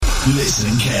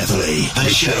Listen carefully. The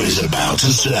show is about to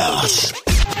start.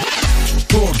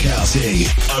 Broadcasting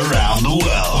around the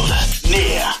world,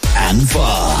 near and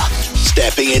far.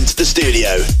 Stepping into the studio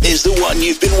is the one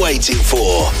you've been waiting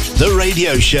for. The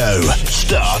radio show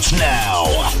starts now.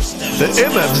 The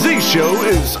MFZ show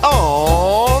is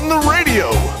on the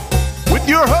radio with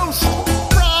your host,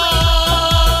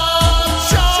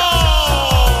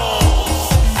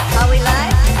 Are we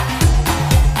live?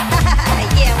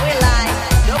 Yeah, we're live.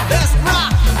 the best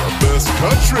rock, the best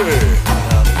country,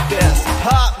 the best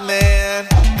pop, man,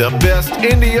 the best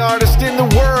indie artist in the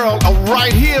world. I'm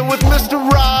right here with Mr.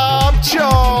 Rob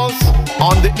Charles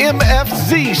on the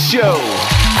MFZ show.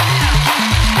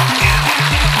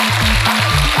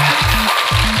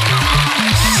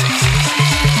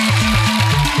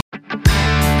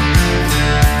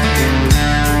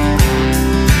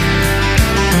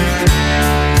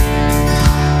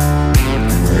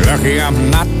 Lucky I'm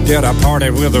not at a party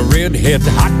with a redhead,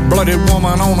 hot-blooded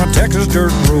woman on a Texas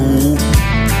dirt road.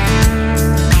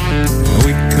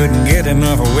 We couldn't get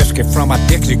enough whiskey from a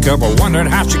Dixie cup. I wondered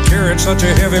how she carried such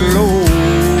a heavy load.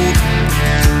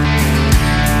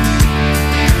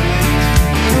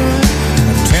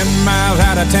 10 miles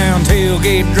out of town,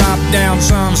 tailgate dropped down,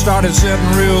 sun started setting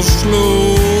real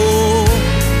slow.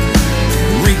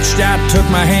 Reached out, took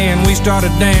my hand, we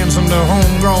started dancing to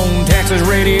homegrown Texas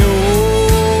radio.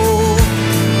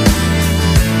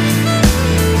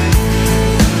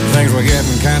 Things were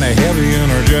getting kind of heavy in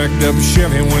her jacked up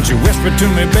Chevy when she whispered to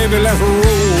me, baby, let's roll.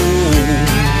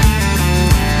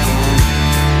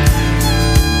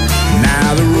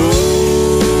 Now the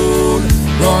road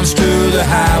runs to the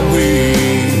highway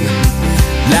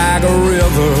like a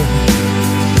river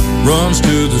runs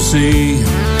to the sea.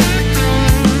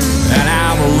 And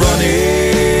I'm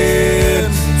running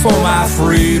for my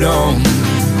freedom,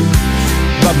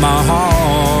 but my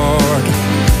heart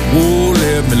won't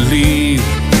let me leave.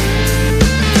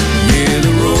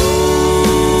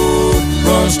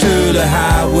 Runs to the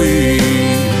highway,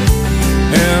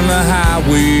 and the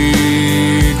highway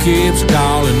keeps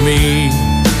calling me.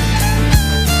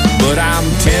 But I'm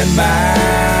 10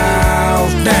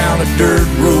 miles down a dirt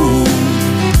road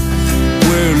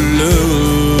where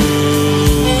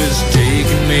love is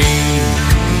taking me.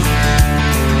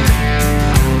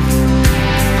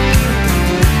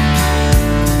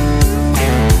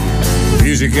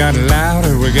 Music got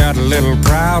louder, we got a little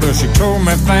prouder. She told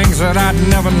me things that I'd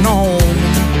never known.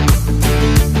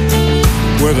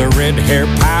 With her red hair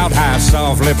piled high,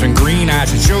 soft lips and green eyes,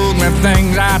 she showed me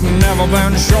things I'd never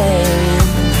been shown.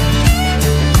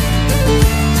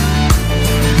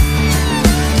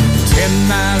 10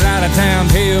 miles out of town,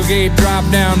 tailgate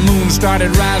dropped down, moon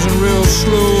started rising real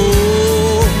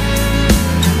slow.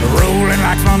 Rolling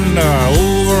like thunder,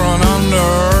 over and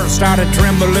under, started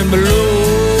trembling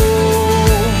below.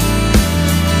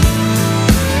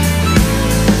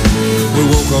 We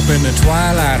woke up in the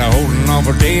twilight, holding on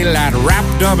for daylight,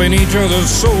 wrapped up in each other's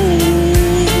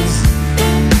souls.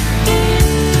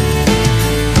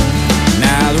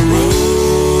 Now the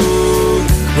road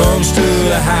runs to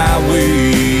the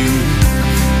highway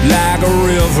like a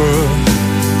river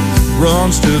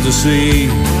runs to the sea.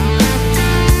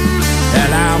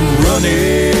 And I'm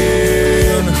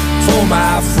running for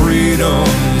my freedom,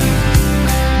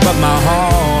 but my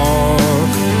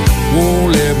heart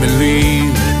won't let me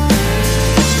leave.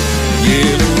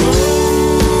 Yeah, the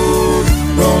road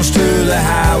runs to the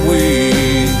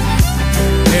highway,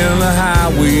 and the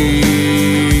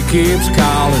highway keeps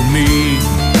calling me.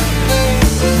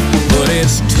 But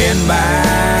it's 10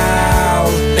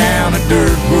 miles down a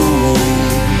dirt road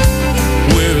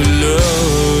with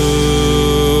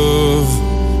love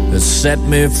that set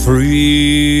me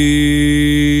free.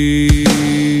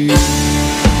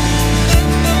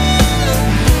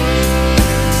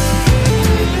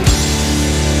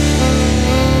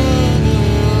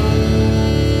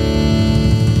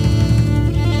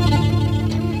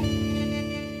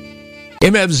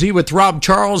 MFZ with Rob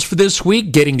Charles for this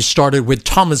week, getting started with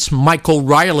Thomas Michael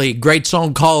Riley. Great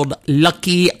song called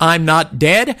Lucky I'm Not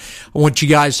Dead. I want you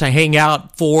guys to hang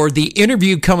out for the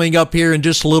interview coming up here in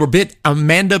just a little bit.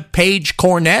 Amanda Page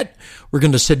Cornett. We're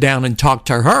going to sit down and talk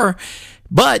to her.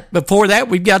 But before that,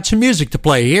 we've got some music to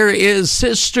play. Here is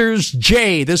Sisters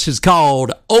J. This is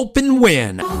called Open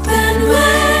When. Open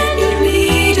when you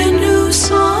need a new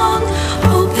song.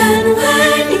 Open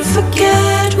when you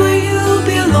forget where you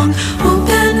belong.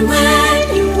 Open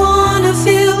when you want to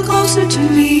feel closer to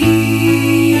me.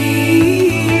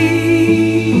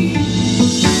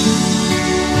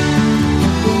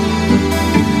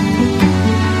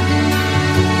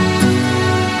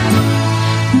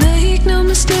 Make no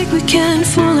mistake, we can't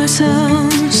fool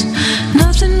ourselves.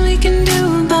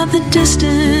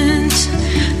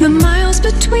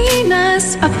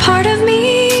 a part of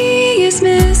me is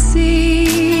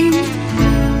missing.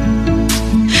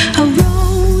 I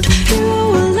wrote you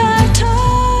a letter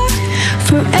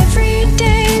for every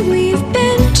day we've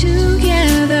been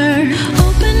together.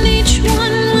 Open each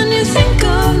one when you think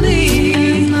of me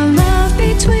and the love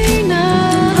between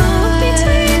us.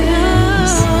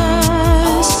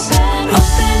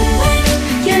 Open when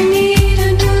you need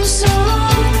a new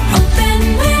song. Open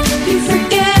when you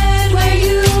forget where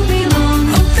you belong.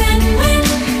 Open when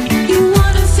you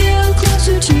wanna feel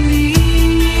closer to me.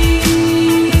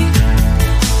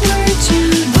 Words you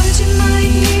might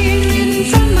need written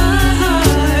from my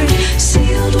heart,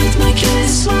 sealed with my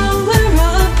kiss while we're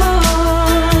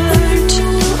apart. To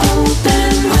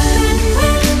open when,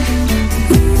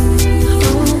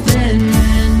 open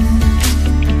when.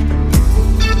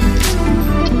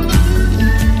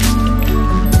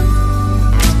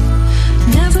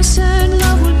 Never said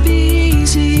love would be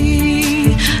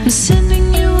easy. I'm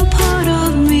sending you a part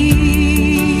of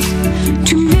me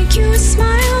to make you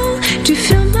smile, to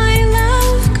feel my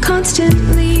love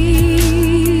constantly.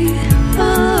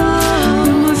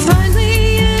 When we're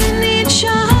finally in each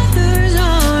other's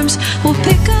arms, we'll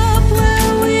pick up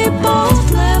where we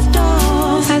both left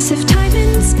off, as if time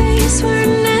and space were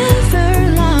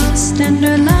never lost, and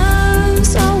our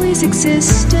loves always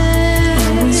existed.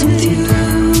 Always with you.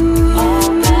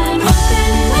 Open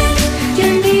when you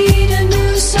need a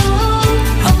new song.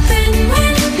 Open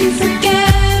when you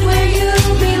forget where you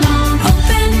belong.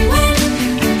 Open when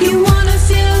you wanna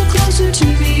feel closer to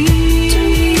me.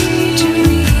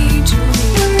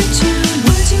 Words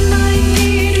you might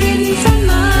need written from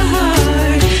my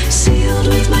heart, sealed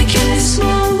with my kiss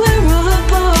while we're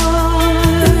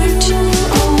apart. To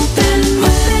open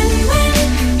when,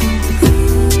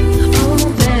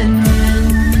 open when.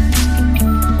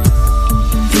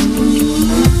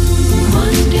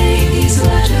 One day these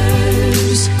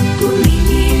letters will lead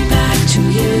me back to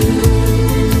you.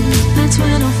 That's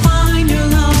when I'll find your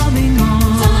loving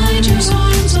arms, find your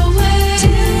arms away.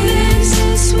 Till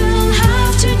this we'll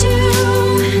have to do.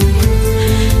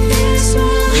 This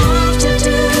we'll have to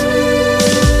do.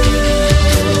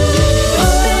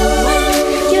 Open when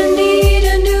you need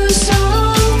a new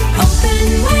song. Open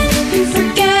when you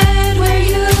forget where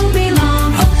you belong.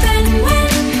 Open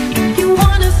when you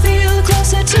wanna feel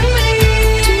closer to me.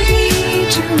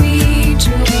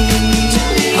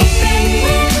 Open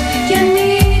when you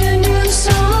need a new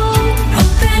song.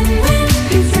 Open when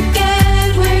you forget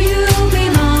where you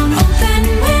belong. Open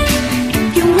when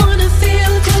you wanna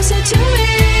feel closer to me.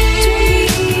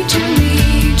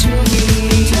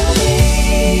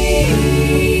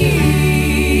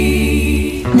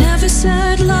 Never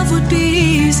said love would be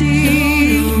easy.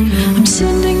 I'm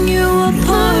sending you a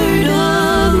part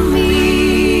of me.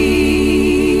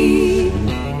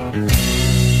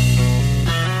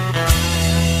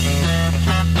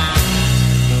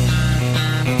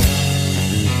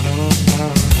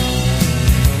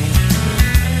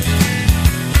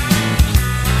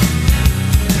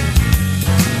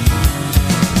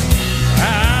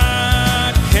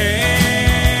 I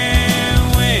can't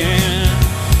win,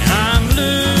 I'm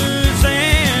losing.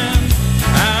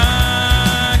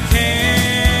 I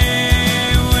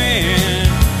can't win,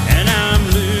 and I'm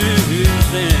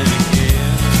losing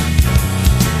again.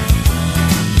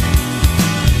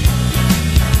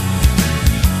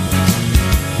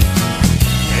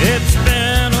 It's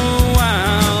been a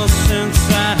while since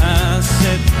I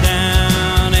sat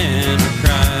down and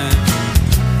cried.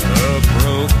 A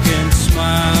broken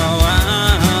smile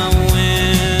I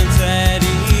wins at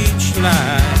each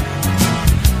lie.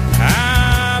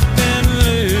 I've been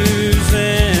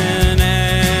losing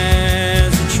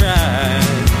as I tried.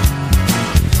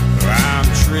 I'm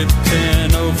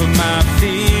tripping over my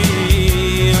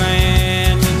feet,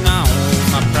 landing on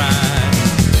my pride.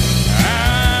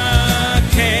 I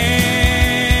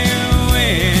can't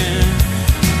win,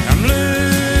 I'm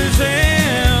losing.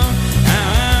 I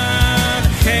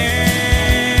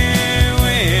can't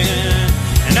win,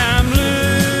 and I'm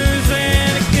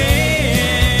losing again.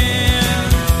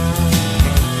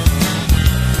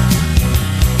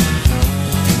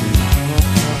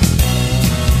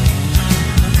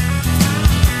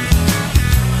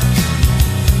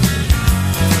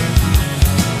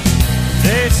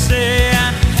 They say I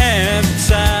have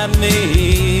inside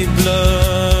me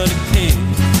blood of king.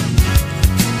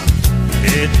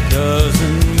 It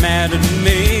doesn't matter to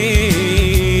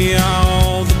me,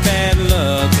 all the bad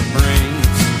luck it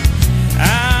brings.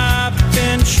 I've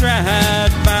been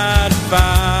tried by the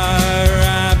fire,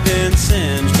 I've been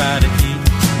singed by the heat,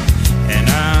 and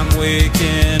I'm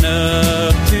waking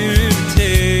up to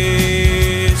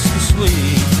taste the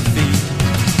sweet defeat.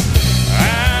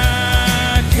 I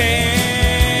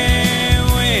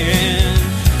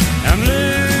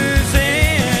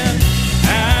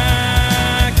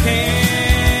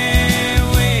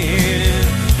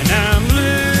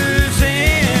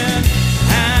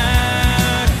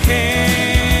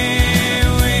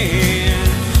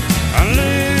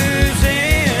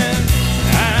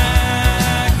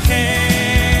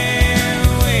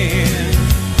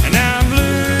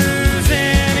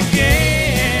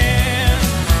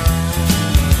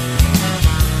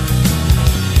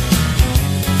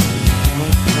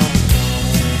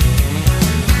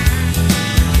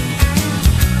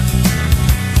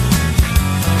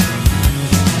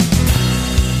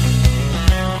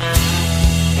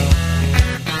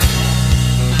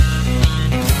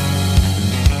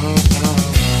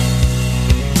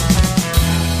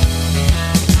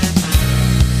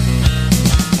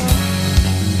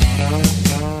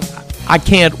I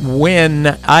Can't Win,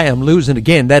 I Am Losing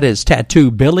Again. That is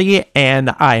Tattoo Billy,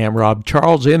 and I am Rob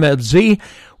Charles, MFZ.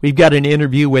 We've got an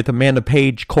interview with Amanda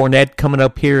Page Cornett coming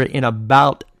up here in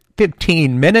about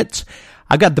 15 minutes.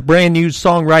 I got the brand new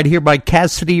song right here by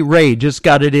Cassidy Ray. Just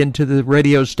got it into the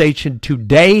radio station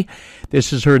today.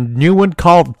 This is her new one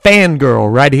called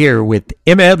Fangirl right here with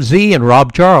MFZ and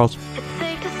Rob Charles. It's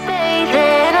safe to say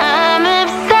that I'm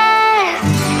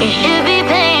obsessed. You should be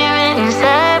paying rent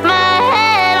inside my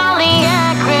head. All the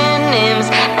acronyms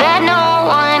that no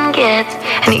one gets,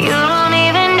 and you don't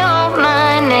even know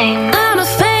my name. I'm a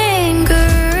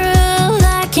fangirl,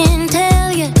 I can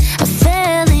tell you. I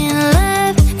fell in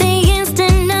love the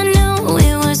instant I knew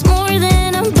it was more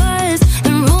than a buzz.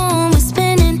 The room was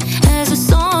spinning as a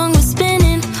song was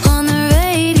spinning on the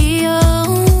radio.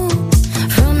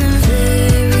 From the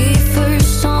very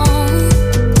first song,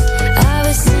 I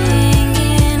was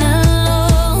singing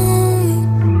alone.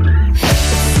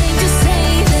 It's safe to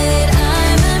say that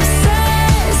I'm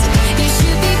obsessed. You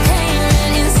should be paying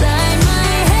rent inside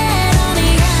my head. All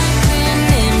the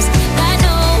acronyms that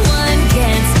no one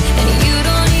gets, and you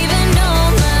don't even know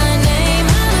my name.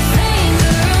 I'm a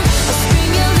fangirl. I'll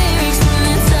scream your lyrics from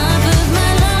the top of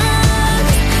my lungs.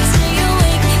 Stay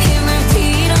awake, hear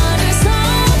repeat all her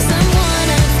songs. I'm one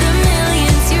of the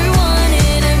millions, you're one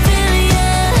in a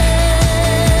billion.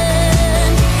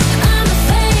 I'm a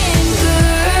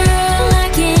fangirl, I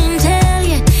can tell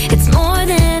you. It's more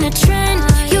than a trend.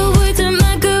 Your words are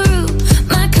my guru,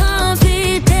 my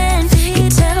confidence. You're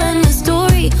telling the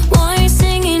story while you're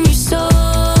singing your song.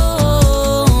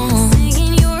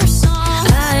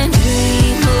 I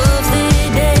dream of the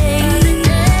day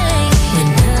when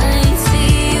I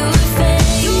see your face.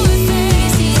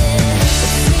 Yeah,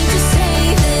 it's safe to say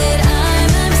that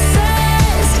I'm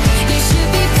obsessed. You should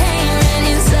be paying rent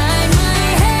inside my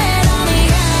head. All the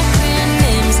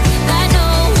acronyms that no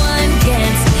one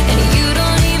gets, and you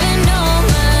don't even know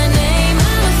my name.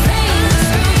 I'm a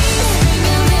fangirl. Scream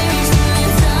your lyrics from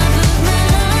the top of my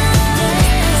lungs.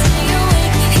 Stay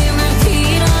awake, hear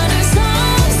repeat all her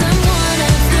songs. I'm one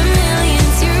of the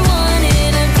millions, you're one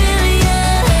in a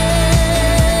billion.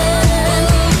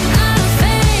 I'm a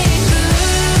fangirl.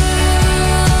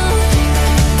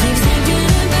 Keep thinking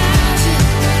about you.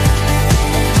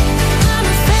 I'm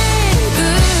a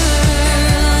fangirl,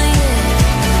 yeah.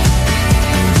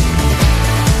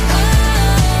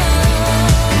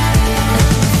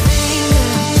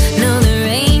 No, there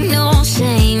ain't no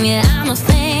shame, yeah, I'm a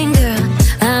fangirl.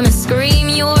 I'ma scream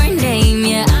your name,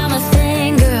 yeah, I'm a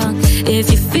fangirl.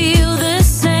 If you feel the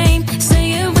same,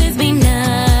 say it with me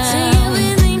now. Say it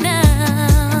with me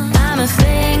now. I'm a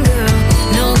fangirl.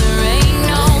 No, there ain't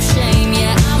no shame,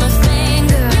 yeah, I'm a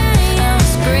fangirl. I'ma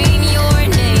scream your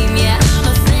name, yeah, I'm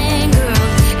a fangirl.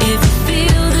 If you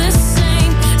feel the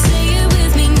same, say it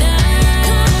with me now.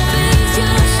 Face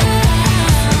your shame.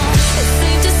 It's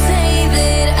safe to say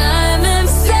that I'm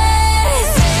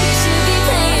obsessed. You should be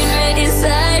paying rent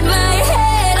inside my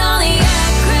head. All the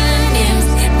acronyms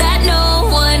that no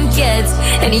one gets,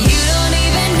 and you don't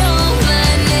even know my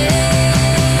name.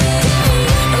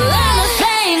 I'm a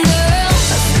fangirl.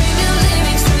 I scream your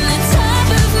lyrics from the top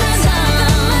of my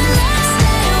lungs.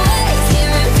 Stay awake, hear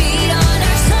repeat on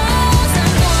our songs.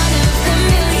 I'm one of the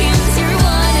millions, you're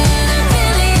one in a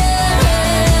billion.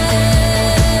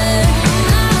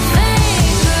 I'm a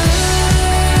fangirl.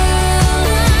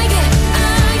 I get.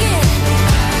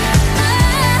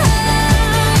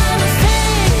 I'm a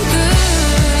fangirl.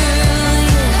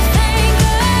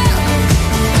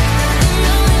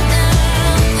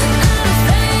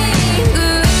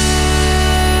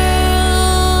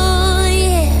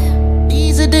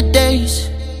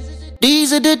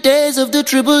 These are the days of the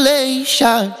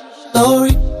tribulation.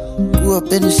 Glory. Grew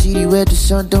up in a city where the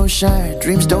sun don't shine.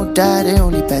 Dreams don't die, they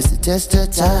only pass the test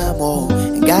of time. Oh,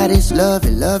 and God is love,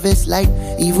 and love is light.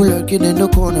 Evil lurking in the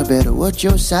corner, better watch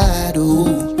your side.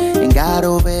 Ooh, and God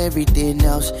over everything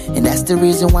else, and that's the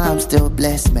reason why I'm still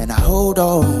blessed. Man, I hold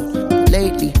on.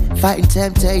 Lately, fighting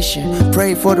temptation,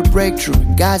 pray for the breakthrough.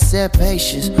 God said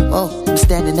patience. Oh, I'm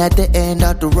standing at the end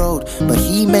of the road, but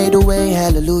He made a way.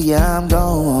 Hallelujah, I'm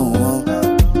gone.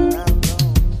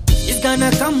 It's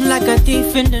gonna come like a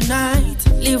thief in the night.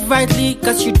 Live rightly,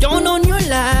 cause you don't own your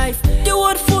life. The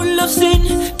world full of sin,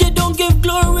 they don't give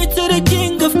glory to the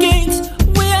King of Kings.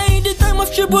 We are in the time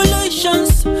of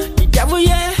tribulations. The devil,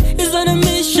 yeah, is on a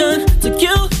mission to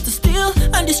kill, to steal,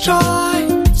 and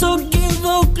destroy. So give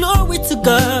all glory to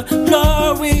God.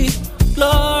 Glory,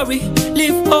 glory,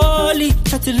 live holy,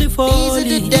 try to live holy.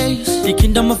 These are the days. The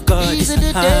kingdom of God These is are the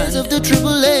at hand, days of the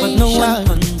tribulation. but no one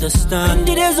understands.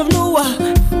 The days of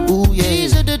Noah. Ooh, yeah.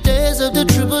 These are the days of the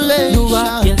tribulation.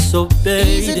 Noah, yes. so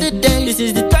baby. This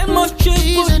is the time of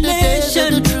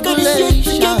tribulation. God is here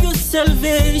to give you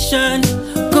salvation.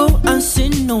 Go and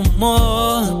sin no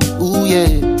more. Ooh, yeah.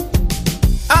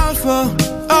 Alpha,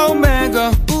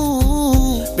 Omega,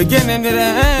 beginning to the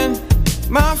end.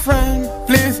 My friend,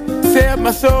 please save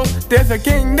my soul. There's a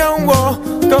kingdom war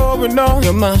going on.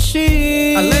 You're my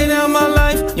shield. I lay down my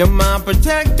life. You're my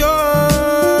protector,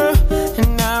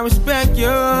 and I respect you.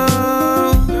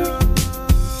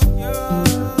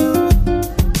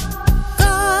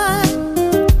 God,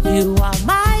 you are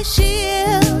my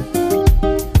shield.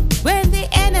 When the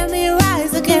enemy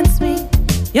rise against me,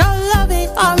 your loving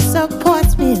arm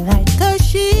supports me like a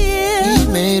shield. He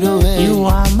made a way. You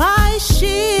are my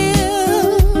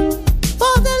shield.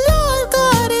 For the Lord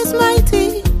God is mighty.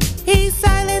 He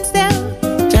silenced them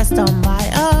just on my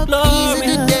Glory,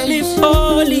 live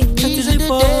holy, These are the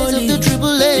days of the the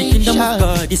tribulation. kingdom of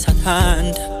God is at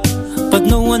hand, but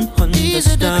no one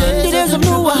understands. The days of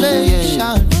Noah,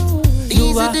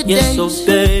 yes,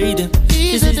 obeyed.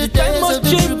 This is the time of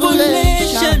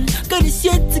tribulation. God is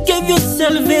here to give you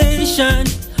salvation.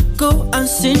 Go and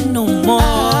sin no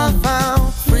more.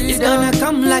 It's gonna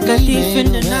come like a thief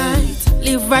in the night.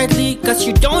 Live rightly, cause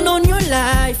you don't own your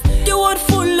life. The world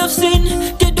full of sin,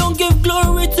 they don't give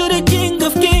glory to the King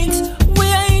of Kings. We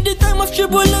are in the time of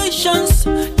tribulations.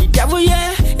 The devil,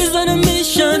 yeah, is on a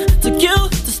mission to kill,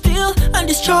 to steal, and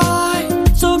destroy.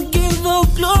 So give all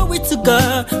glory to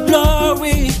God.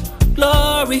 Glory,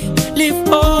 glory, live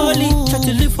holy, try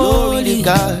to live holy.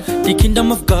 The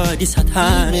kingdom of God is at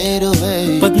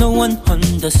hand, but no one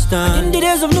understands. In the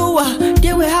days of Noah,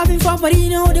 they were having fun, but you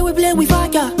know they were playing with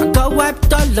fire. And God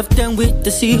wiped all of them with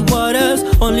the sea waters.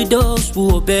 Only those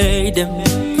who obeyed them.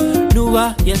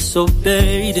 Noah, yes,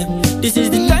 obeyed them. This is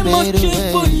the time of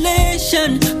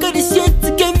tribulation. God is here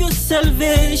to give you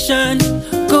salvation.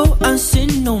 Go and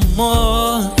sin no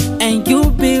more, and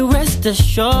you'll be rest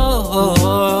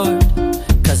assured.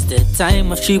 Cause the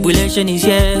time of tribulation is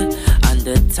here, and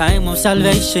the time of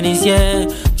salvation is here.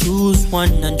 Choose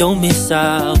one and don't miss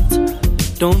out.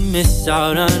 Don't miss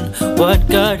out on what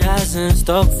God has in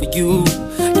stock for you.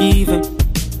 Even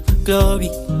glory,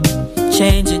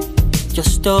 changing your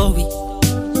story.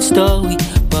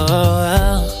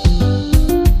 Wow.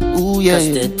 Ooh, yeah. Cause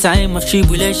the time of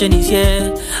tribulation is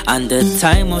here, and the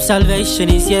time of salvation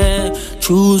is here.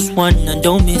 Choose one and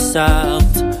don't miss out.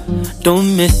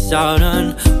 Don't miss out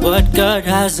on what God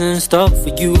has in stock for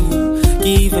you.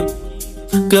 Give Him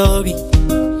glory,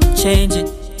 changing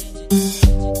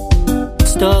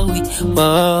story.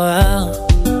 Wow.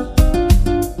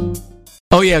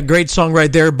 Oh yeah, great song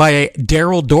right there by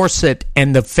Daryl Dorset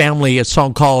and the Family, a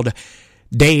song called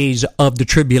Days of the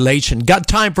Tribulation. Got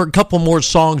time for a couple more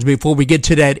songs before we get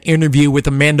to that interview with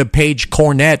Amanda Page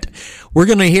Cornett. We're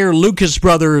going to hear Lucas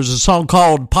Brothers, a song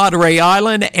called Padre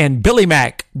Island, and Billy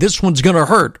Mack. This one's going to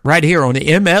hurt right here on the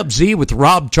MFZ with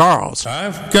Rob Charles.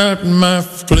 I've got my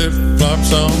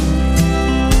flip-flops on,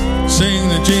 sing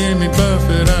the Jimmy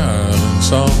Buffett Island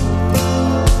song,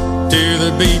 to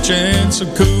the beach and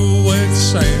some cool wet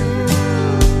sand,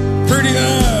 pretty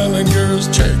island girls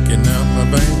checking out my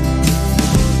band,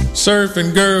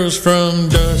 surfing girls from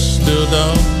dusk till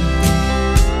dawn.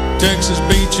 Texas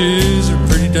beaches are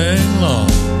pretty dang long.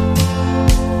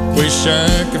 Wish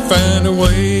I could find a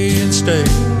way and stay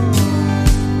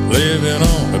living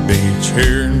on a beach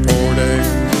here in Port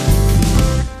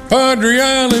A. Padre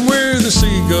Island where the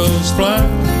seagulls fly,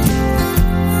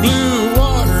 blue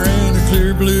water and a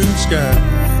clear blue sky,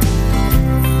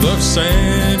 love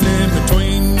sand in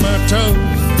between my toes,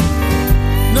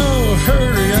 no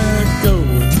hurry, I go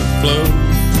with the flow.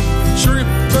 Shrimp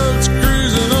boats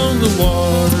cruising on the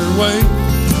waterway,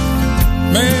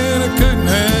 man, I couldn't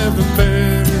have a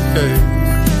better day.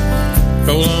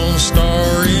 Cold on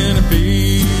star in a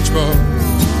beach bar,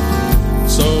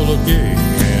 solo gig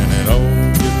and an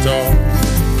old guitar.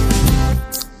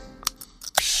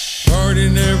 Party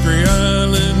in every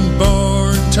island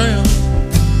bar in town,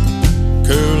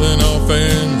 cooling off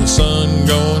and the sun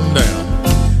going down.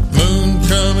 Moon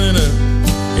coming up,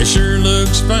 it sure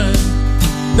looks fine.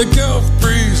 The Gulf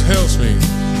breeze helps me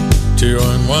to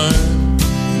unwind.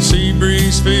 Sea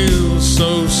breeze feels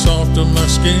so soft on my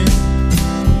skin,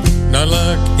 not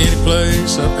like any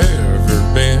place I've ever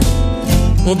been.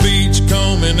 Well, beach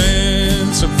combing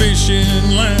and some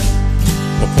fishing line,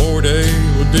 well, Port A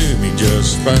will do me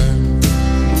just fine.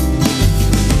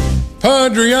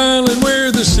 Padre Island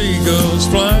where the seagulls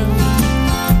fly,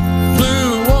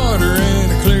 blue water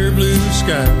and a clear blue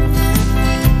sky,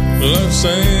 love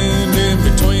sand in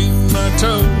between my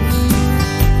toes,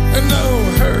 and no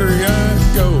hurry,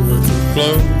 I go with the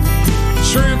flow.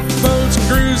 Shrimp boats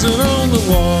cruising cruising on the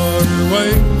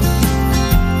waterway.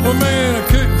 Well, man, I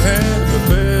couldn't have a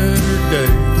better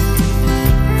day.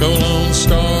 Go Lone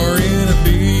Star in a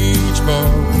beach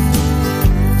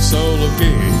bar, solo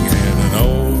gig and an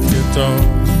old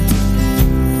guitar.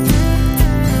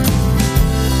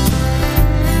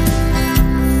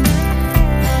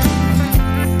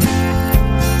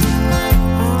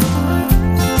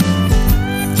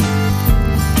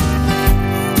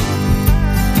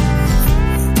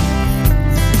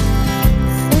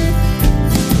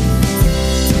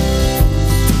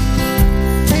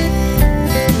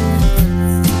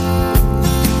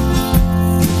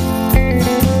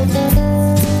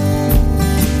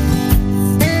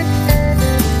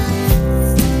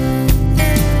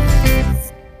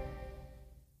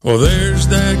 Well, there's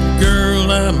that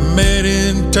girl I met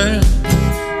in town.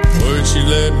 Would she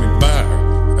let me buy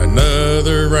her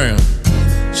another round?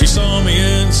 She saw me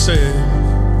and said,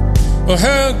 well,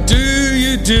 how do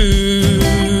you do?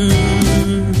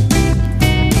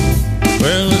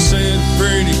 Well, I said,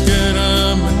 pretty good,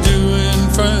 I'm doing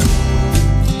fine.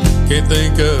 Can't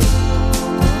think of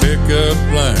a pickup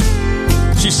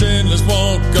line. She said, let's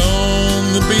walk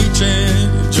on the beach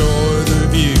and enjoy the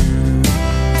view.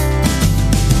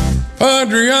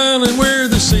 Padre Island where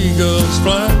the seagulls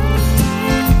fly,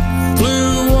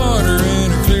 blue water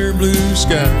and a clear blue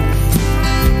sky,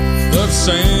 the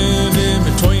sand in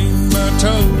between my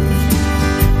toes.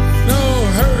 No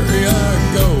hurry, I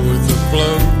go with the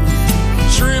flow.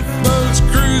 Shrimp boats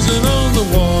cruising on the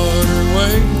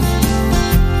waterway.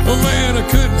 Oh man, I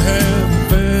couldn't have a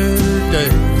better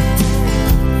day.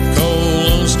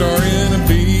 Cold Lone Star in a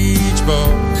beach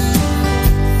bar,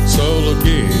 solo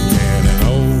gig and an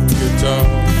old guitar.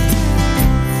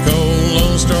 Cold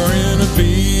Lone Star in a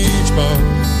beach bar,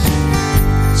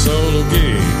 solo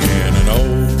gig and an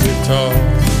old guitar.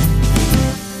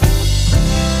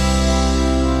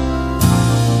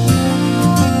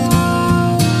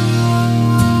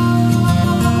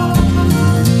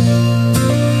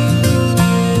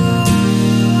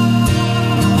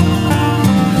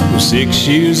 We're 6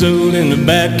 years old in the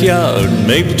backyard,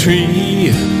 maple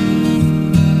tree.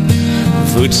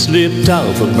 Foot slipped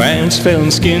off a branch, fell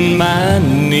and skinned my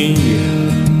knee.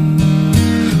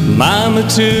 Mama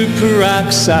took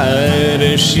peroxide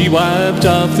as she wiped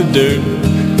off the dirt.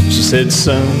 She said,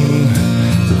 son,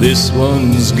 this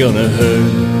one's gonna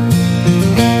hurt.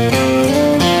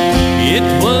 It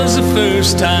was the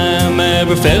first time I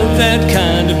ever felt that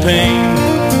kind of pain.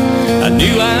 I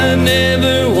knew I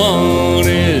never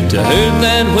wanted to hurt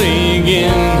that way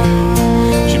again.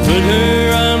 She put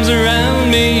her arms around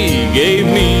me, gave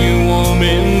me a warm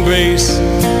embrace.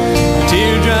 The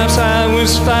teardrops I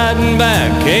was fighting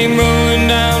back came rolling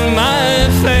down my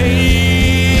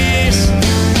face.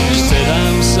 She said,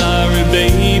 I'm sorry,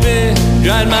 baby,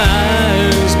 dried my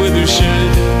eyes with her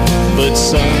shirt. But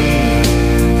son,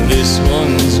 this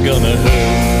one's gonna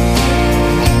hurt.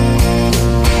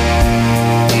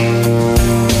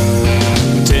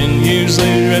 10 years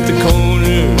later at the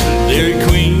corner of Dairy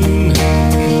Queen,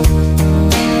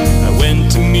 I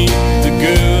went to meet the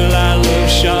girl I love,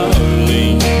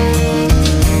 Charlene.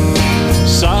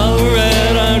 Saw her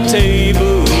at our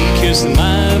table, kissing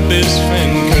my best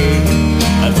friend Kurt.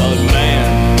 I thought,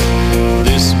 man,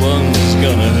 this one's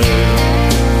gonna hurt.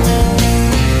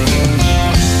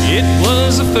 It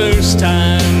was the first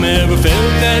time I ever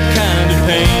felt that kind of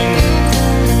pain.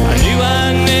 I knew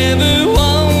I never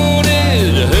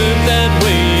wanted to hurt that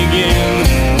way again.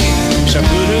 She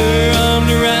put her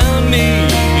arms around me,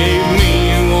 gave me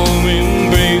a warm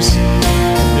embrace.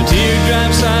 The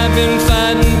teardrops I've been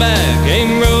fighting back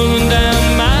came rolling down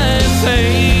my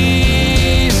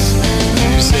face.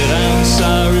 She said, I'm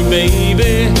sorry,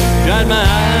 baby, dried my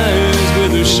eyes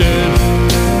with her shirt.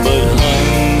 But hon,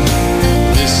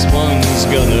 this one's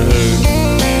gonna hurt.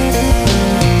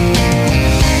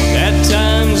 At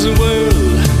times the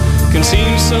world can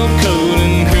seem so cold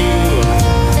and cruel,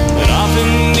 but often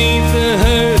beneath the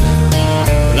hurt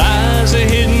lies a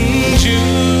hidden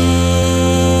jewel.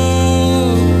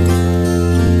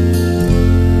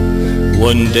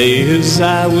 One day as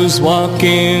I was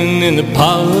walking in the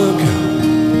park,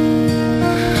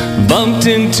 bumped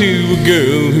into a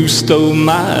girl who stole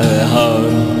my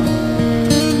heart.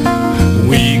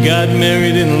 We got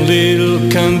married in a little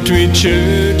country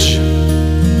church.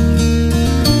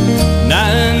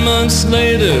 9 months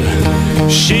later,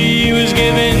 she was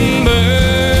giving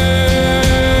birth.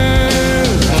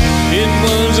 It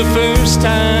was the first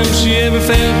time she ever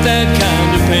felt that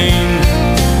kind of pain.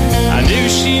 I knew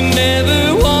she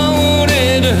never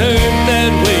wanted to hurt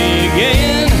that way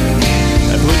again.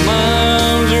 I put my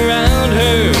arms around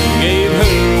her, gave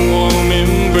her a warm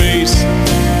embrace.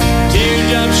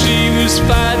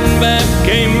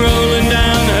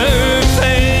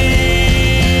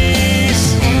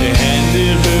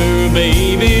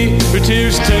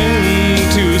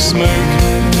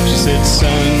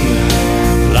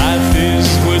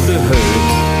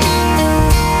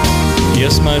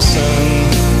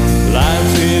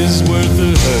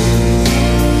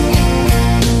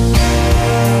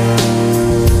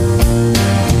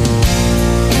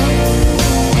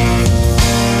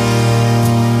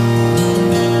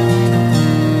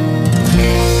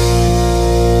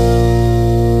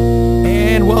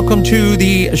 Welcome to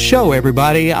the show,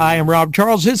 everybody. I am Rob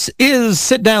Charles. This is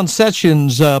Sit Down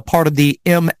Sessions, part of the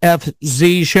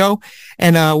MFZ show.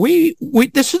 And we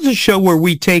this is a show where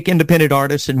we take independent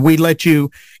artists and we let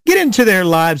you get into their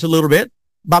lives a little bit,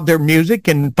 about their music,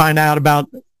 and find out about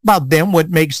them, what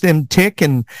makes them tick,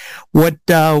 and what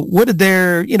are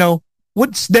their,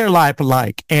 what's their life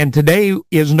like. And today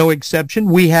is no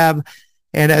exception. We have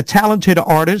a talented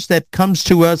artist that comes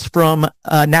to us from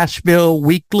Nashville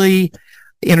Weekly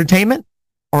Entertainment,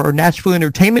 or Nashville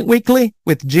Entertainment Weekly,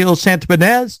 with Jill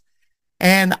Santabanez.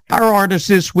 And our artist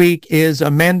this week is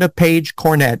Amanda Page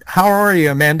Cornett. How are you,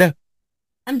 Amanda?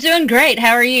 I'm doing great.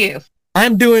 How are you?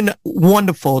 I'm doing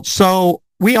wonderful. So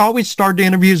we always start the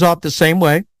interviews off the same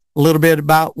way. A little bit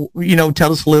about,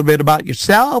 tell us a little bit about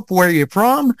yourself, where you're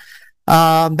from,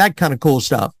 that kind of cool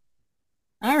stuff.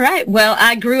 All right. Well,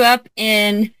 I grew up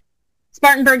in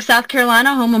Spartanburg, South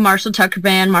Carolina, home of Marshall Tucker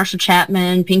Band, Marshall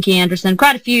Chapman, Pinky Anderson,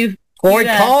 quite a few Toy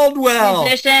Caldwell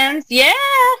musicians. Yeah.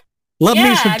 Love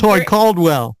me some Toy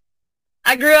Caldwell.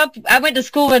 I grew up, I went to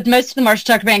school with most of the Marshall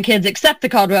Tucker Band kids, except the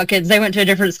Caldwell kids. They went to a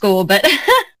different school, but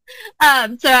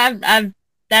so I've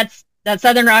that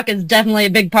Southern rock is definitely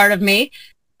a big part of me.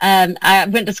 I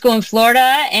went to school in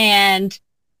Florida, and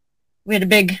we had a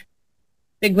big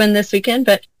win this weekend,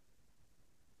 but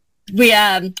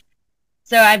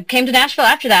so I came to Nashville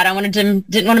after that. I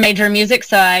didn't want to major in music,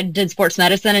 so I did sports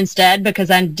medicine instead, because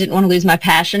I didn't want to lose my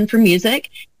passion for music,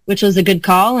 which was a good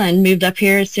call, and moved up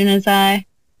here as soon as I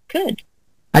could.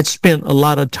 I spent a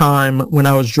lot of time when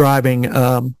I was driving.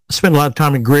 Spent a lot of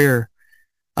time in Greer,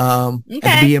 at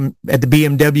the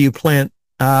BMW plant.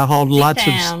 Hauled lots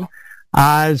of.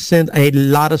 I sent a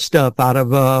lot of stuff out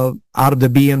of the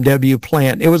BMW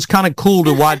plant. It was kind of cool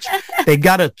to watch. They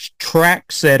got a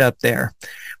track set up there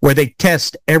where they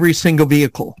test every single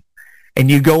vehicle,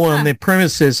 and you go on the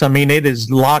premises. I mean, it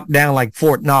is locked down like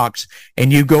Fort Knox,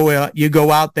 and you go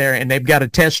out there, and they've got a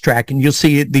test track, and you'll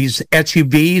see these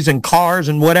SUVs and cars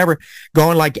and whatever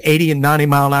going like 80 and 90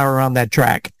 mile an hour around that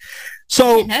track. So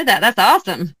I didn't know that. That's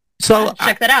awesome. So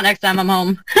check that out next time I'm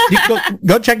home.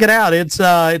 go check it out. It's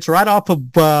right off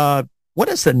of what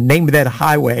is the name of that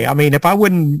highway? I mean, if I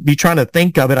wouldn't be trying to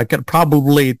think of it, I could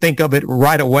probably think of it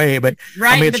right away. But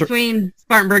between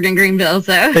Spartanburg and Greenville,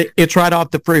 so it's right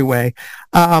off the freeway.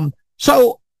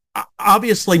 So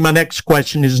obviously, my next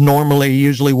question is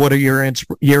usually what are your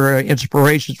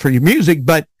inspirations for your music?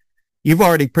 But you've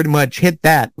already pretty much hit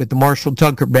that with the Marshall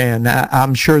Tucker Band.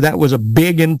 I'm sure that was a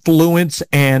big influence,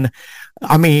 and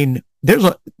I mean,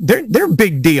 they're a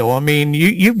big deal. I mean,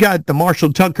 you've got the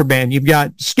Marshall Tucker Band, you've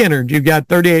got Skinner, you've got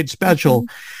 38 Special,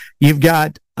 you've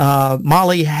got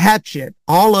Molly Hatchet,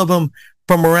 all of them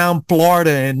from around Florida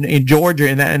and Georgia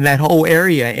and that whole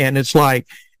area. And it's like,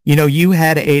 you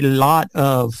had a lot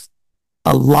of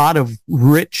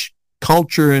rich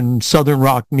culture and Southern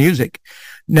rock music.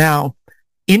 Now,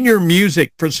 in your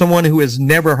music, for someone who has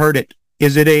never heard it,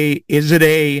 is it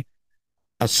a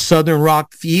Southern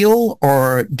rock feel,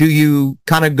 or do you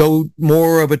kind of go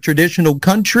more of a traditional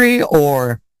country,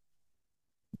 or?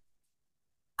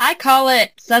 I call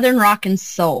it Southern rock and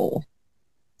soul.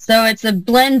 So it's a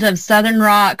blend of Southern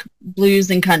rock,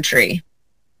 blues, and country.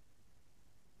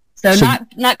 So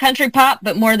not country pop,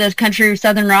 but more the country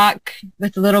Southern rock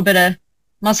with a little bit of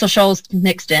Muscle Shoals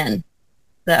mixed in.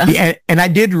 So. Yeah, and I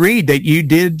did read that you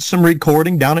did some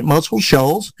recording down at Muscle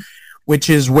Shoals,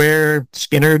 which is where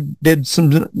Skinner did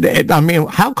some. I mean,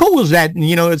 how cool was that? And,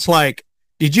 it's like,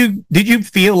 did you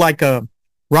feel like a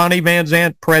Ronnie Van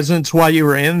Zant presence while you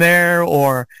were in there,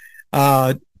 or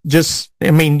just?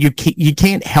 I mean, you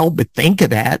can't help but think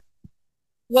of that.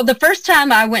 Well, the first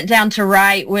time I went down to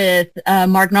write with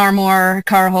Mark Narmore,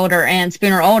 Carl Holder, and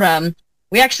Spooner Oldham,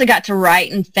 we actually got to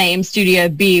write in Fame Studio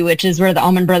B, which is where the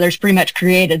Allman Brothers pretty much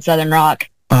created Southern rock.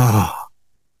 Oh.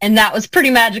 And that was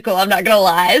pretty magical, I'm not going to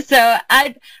lie. So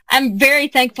I'm very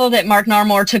thankful that Mark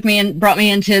Narmore took me and brought me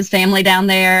into his family down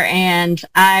there. And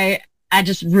I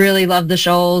just really love the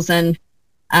Shoals, and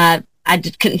I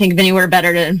just couldn't think of anywhere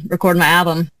better to record my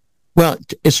album. Well,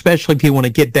 especially if you want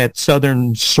to get that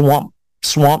Southern swamp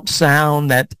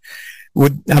sound that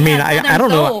would, I don't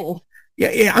know.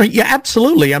 Yeah,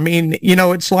 absolutely. I mean,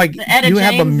 it's like you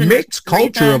have a mixed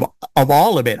culture of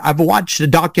all of it. I've watched a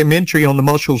documentary on the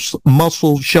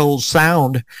Muscle Shoals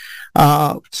sound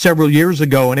several years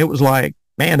ago, and it was like,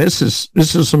 man, this is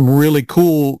some really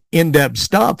cool in-depth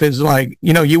stuff. It's like,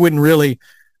 you wouldn't really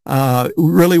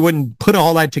wouldn't put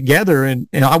all that together. And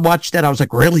I watched that. I was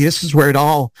like, really, this is where it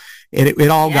all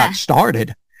got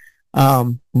started.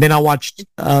 Then I watched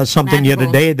something the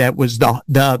other day that was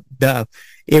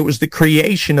it was the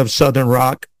creation of Southern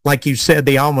rock, like you said,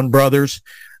 the Allman Brothers,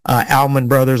 Allman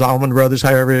Brothers,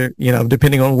 however,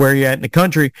 depending on where you're at in the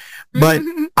country. But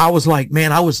I was like,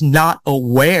 man, I was not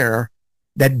aware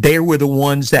that they were the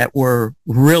ones that were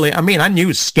really, I mean, I knew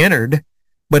Skinnerd,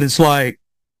 but it's like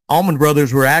Allman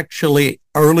Brothers were actually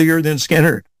earlier than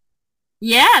Skinnerd.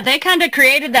 Yeah, they kind of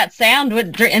created that sound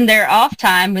in their off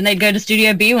time when they'd go to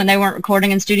Studio B when they weren't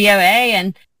recording in Studio A,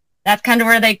 and that's kind of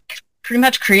where they pretty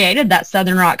much created that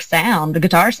Southern rock sound, the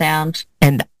guitar sound.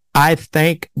 And I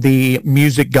thank the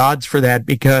music gods for that,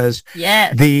 because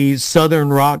the Southern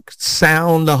rock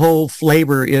sound, the whole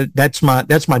flavor, that's my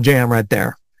jam right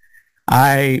there.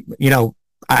 I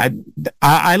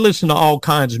listen to all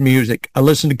kinds of music. I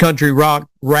listen to country, rock,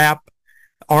 rap,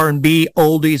 R&B,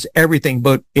 oldies, everything.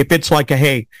 But if it's like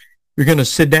hey, you're going to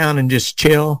sit down and just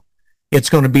chill, it's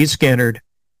going to be Skinnerd.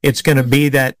 It's going to be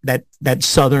that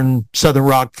Southern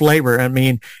rock flavor. I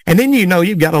mean, and then,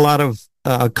 you've got a lot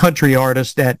of country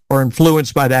artists that are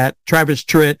influenced by that. Travis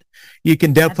Tritt, you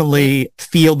can definitely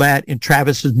feel that in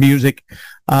Travis's music.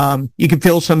 You can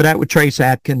feel some of that with Trace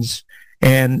Atkins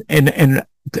and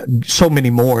so many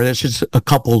more. That's just a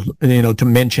couple, to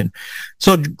mention.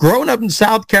 So growing up in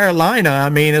South Carolina,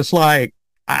 I mean, it's like,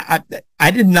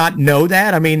 I did not know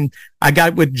that. I mean, I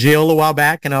got with Jill a while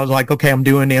back and I was like, okay, I'm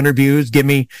doing interviews.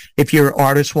 If your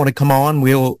artists want to come on,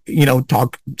 we'll,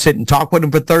 sit and talk with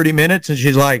them for 30 minutes. And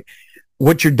she's like,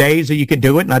 what's your days that you can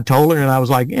do it? And I told her, and I was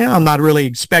like, yeah, I'm not really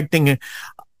expecting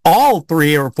all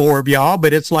 3 or 4 of y'all,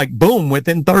 but it's like, boom,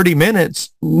 within 30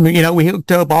 minutes, we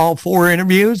hooked up all 4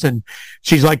 interviews, and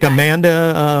she's like,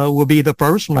 Amanda will be the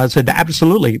first one. I said,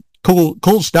 absolutely.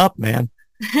 Cool stuff, man.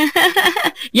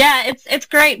 Yeah, it's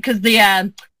great because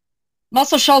the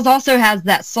Muscle Shoals also has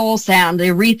that soul sound. The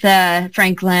Aretha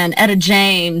Franklin, Etta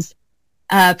James,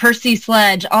 Percy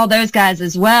Sledge, all those guys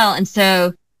as well. And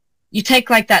so you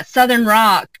take like that Southern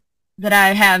rock that I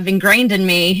have ingrained in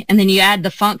me, and then you add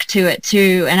the funk to it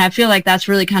too. And I feel like that's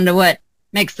really kind of what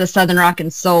makes the Southern rock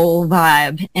and soul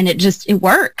vibe. And it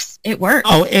works. It works.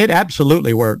 Oh, it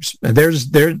absolutely works.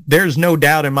 There's no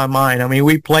doubt in my mind. I mean,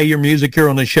 we play your music here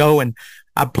on the show, and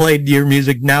I played your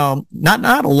music now,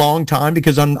 not a long time,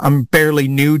 because I'm fairly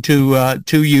new to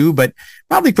you, but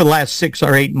probably for the last 6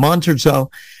 or 8 months or so.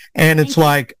 And it's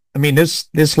like, I mean,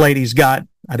 this lady's got,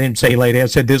 I didn't say lady, I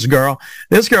said this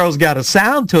girl's got a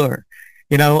sound to her.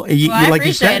 I like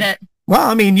you said, it. Well,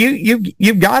 I mean,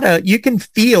 you can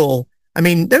feel, I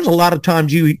mean, there's a lot of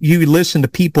times you listen to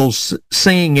people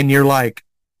sing and you're like,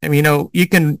 I mean,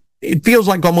 it feels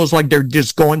like almost like they're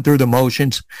just going through the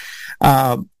motions.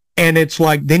 And it's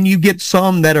like, then you get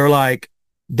some that are like,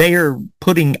 they are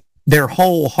putting their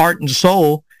whole heart and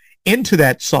soul into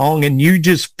that song, and you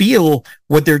just feel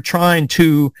what they're trying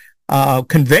to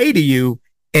convey to you.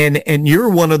 And you're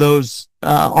one of those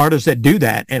artists that do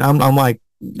that. And I'm like,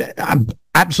 I'm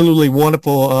absolutely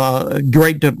wonderful.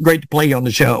 Great to play on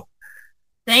the show.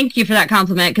 Thank you for that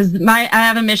compliment, because I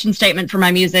have a mission statement for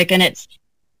my music, and it's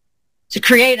to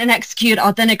create and execute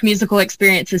authentic musical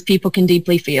experiences people can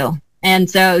deeply feel. And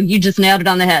so you just nailed it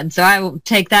on the head. So I will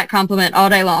take that compliment all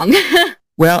day long.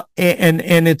 Well, and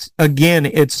it's, again,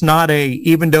 it's not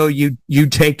even though you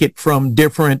take it from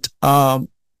different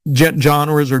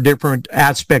genres or different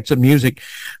aspects of music,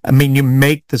 I mean, you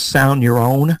make the sound your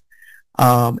own.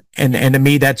 And to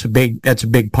me, that's a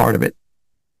big part of it.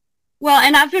 Well,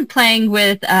 and I've been playing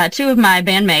with 2 of my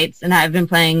bandmates, and I've been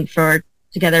playing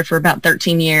together for about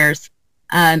 13 years.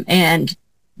 And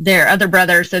their other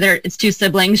brothers, so it's 2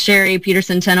 siblings, Sherry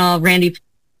Peterson Tennell,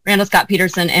 Randall Scott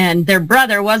Peterson, and their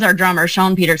brother was our drummer,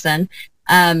 Sean Peterson.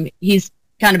 He's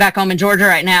kind of back home in Georgia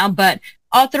right now, but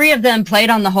all 3 of them played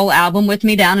on the whole album with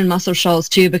me down in Muscle Shoals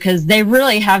too, because they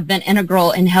really have been integral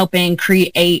in helping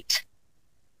create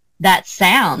that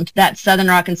sound, that Southern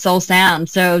rock and soul sound.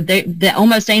 So the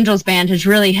Almost Angels band has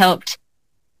really helped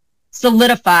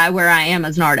solidify where I am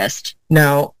as an artist.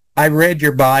 Now, I read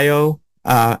your bio,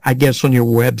 I guess on your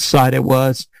website it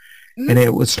was, and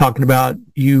it was talking about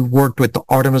you worked with the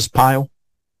Artemis Pyle.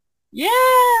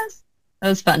 Yes, that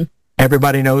was fun.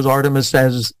 Everybody knows Artemis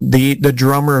as the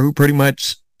drummer who pretty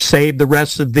much saved the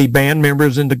rest of the band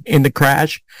members in the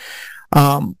crash.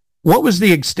 What was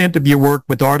the extent of your work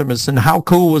with Artemis, and how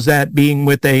cool was that, being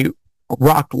with a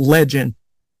rock legend?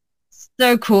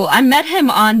 So cool. I met him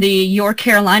on the Your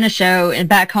Carolina show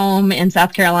back home in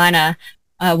South Carolina,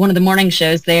 one of the morning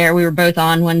shows there. We were both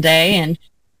on one day,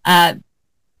 and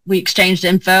we exchanged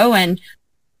info, and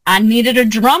I needed a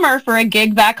drummer for a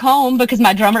gig back home because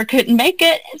my drummer couldn't make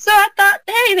it. So I thought,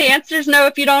 hey, the answer is no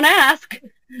if you don't ask.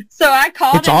 So I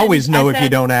called him. It's always no if you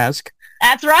don't ask.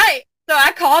 That's right. So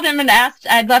I called him and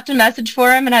I'd left a message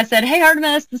for him, and I said, hey,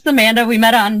 Artemis, this is Amanda. We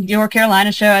met on Your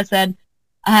Carolina show. I said,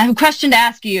 I have a question to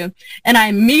ask you. And I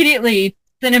immediately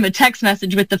sent him a text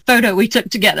message with the photo we took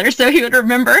together so he would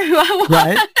remember who I was.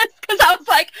 Right. Because I was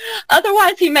like,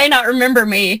 otherwise he may not remember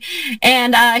me.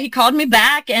 And he called me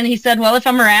back and he said, well, if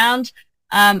I'm around,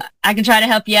 I can try to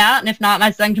help you out. And if not,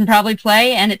 my son can probably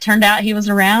play. And it turned out he was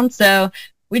around. So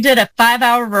we did a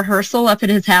 5-hour rehearsal up at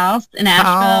his house in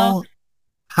Asheville.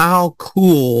 How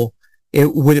cool.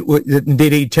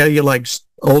 Did he tell you like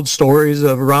old stories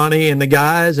of Ronnie and the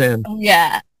guys? And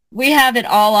yeah, we have it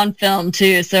all on film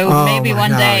too. So maybe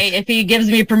one day, if he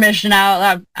gives me permission,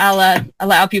 I'll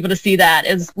allow people to see that.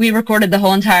 We recorded the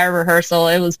whole entire rehearsal.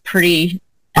 It was pretty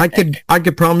epic. I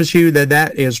could promise you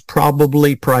that is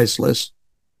probably priceless.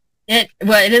 It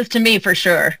is to me for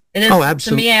sure. It is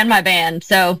to me and my band.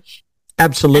 So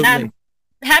absolutely. And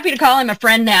I'm happy to call him a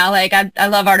friend now. Like I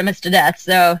love Artemis to death.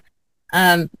 So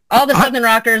all the Southern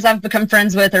rockers I've become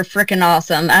friends with are freaking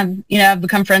awesome. I've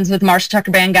become friends with Marshall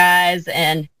Tucker Band guys,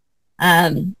 and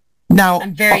now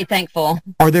I'm very thankful.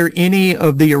 Are there any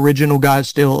of the original guys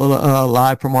still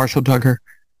alive from Marshall Tucker?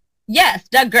 Yes,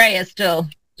 Doug Gray is still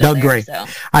Doug there, Gray. So.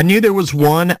 I knew there was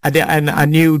one, and I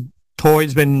knew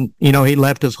Toy's been, he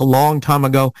left us a long time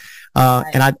ago,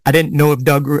 and I didn't know if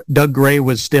Doug Gray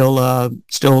was still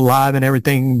alive and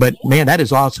everything. But man, that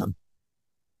is awesome.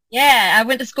 Yeah, I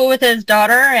went to school with his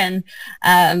daughter and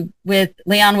with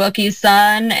Leon Wilkie's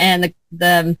son and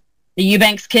the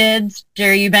Eubanks kids,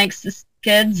 Jerry Eubanks'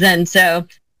 kids. And so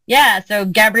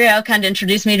Gabrielle kind of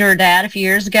introduced me to her dad a few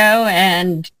years ago,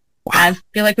 and I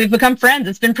feel like we've become friends.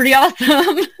 It's been pretty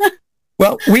awesome.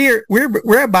 Well,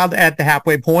 we're about at the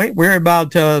halfway point. We're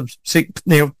about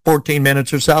 14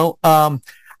 minutes or so.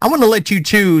 I want to let you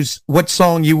choose what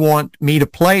song you want me to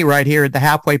play right here at the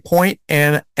halfway point,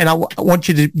 and I want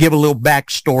you to give a little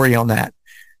backstory on that.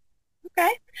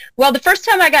 Okay. Well, the first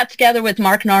time I got together with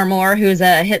Mark Narmore, who's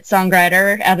a hit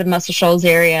songwriter out of the Muscle Shoals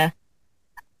area,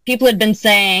 people had been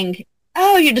saying,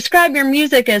 oh, you describe your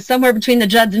music as somewhere between the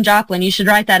Judds and Joplin. You should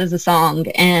write that as a song.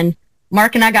 And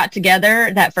Mark and I got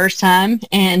together that first time,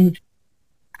 and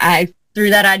I threw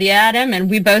that idea at him,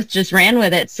 and we both just ran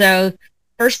with it. So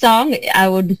first song I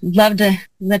would love to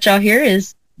let y'all hear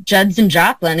is Judds and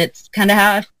Joplin. It's kind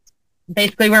of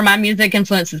basically where my music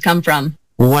influences come from.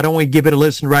 Well, why don't we give it a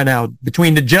listen right now?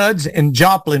 Between the Judds and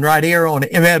Joplin right here on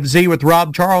MFZ with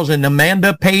Rob Charles and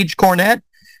Amanda Page Cornett.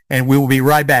 And we will be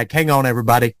right back. Hang on,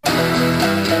 everybody.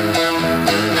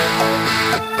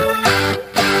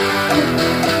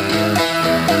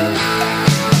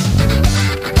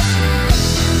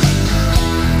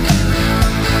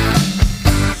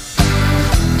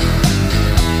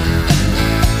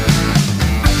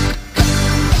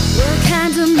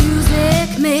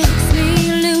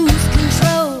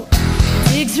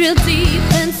 Real deep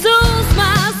and soothes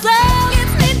my soul,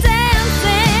 gets me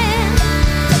dancing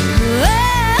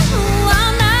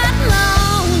all night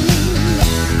long.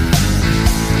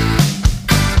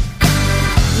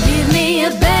 Give me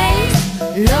a bass,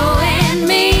 low and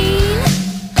mean,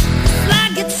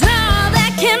 like guitar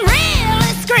that can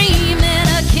really scream, and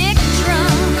a kick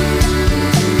drum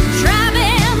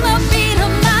driving the beat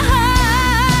of my heart.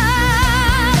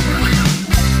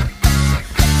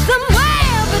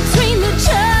 Somewhere between the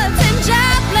Judds and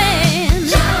Joplin,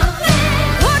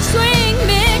 porch swing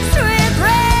mixed with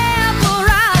rebel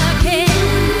rockin',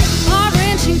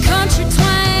 orange and country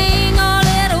twang, or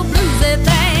little bluesy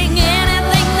thing,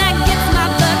 anything that gets my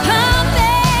blood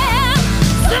pumping.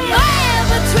 Somewhere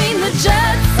between the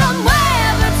Judds,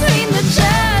 somewhere between the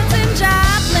Judds and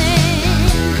Joplin.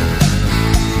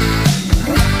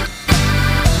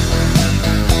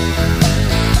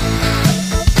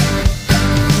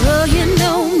 Well, you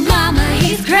know, Mama,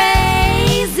 he's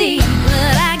crazy,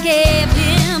 but I gave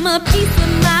him a piece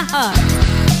of my heart.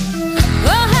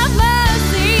 Oh, have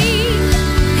mercy,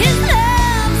 his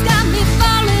love's got me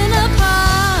falling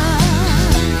apart.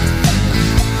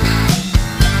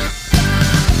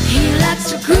 He likes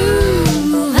to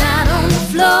groove out on the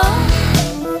floor,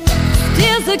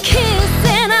 steals a kiss,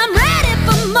 and I'm ready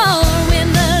for more. When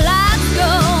the lights go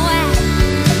out,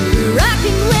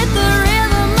 rocking with the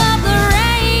rhythm of the rain.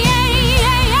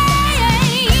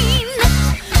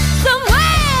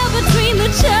 Somewhere between the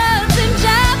Judds and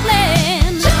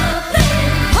Joplin,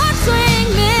 porch swing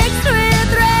mixed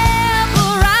with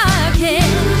rebel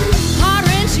rockin',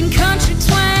 orange and country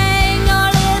twang, or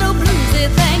little bluesy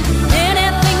thing,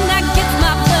 anything that gets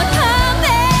my blood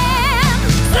pumping.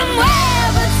 Somewhere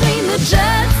between the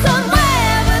Judds, somewhere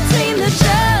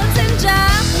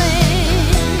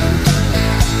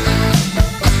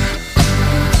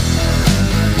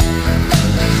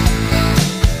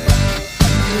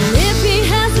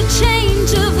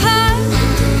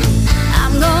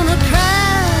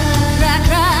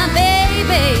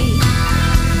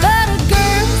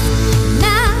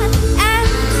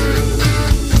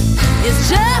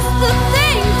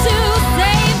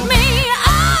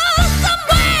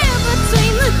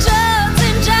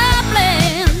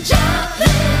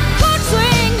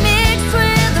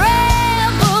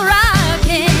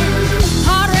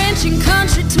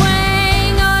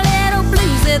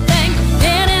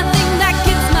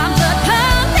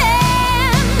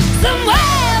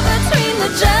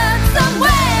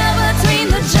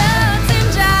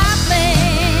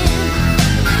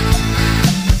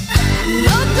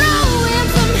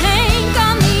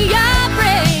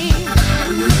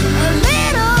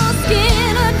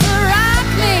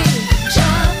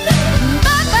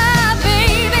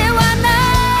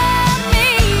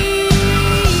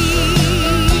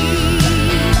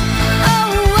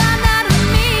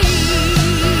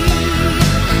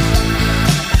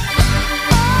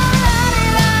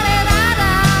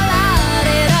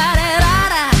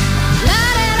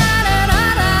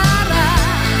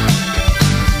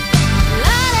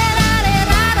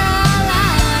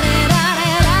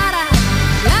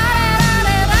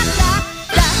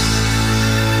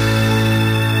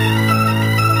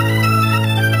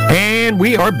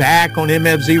we are back on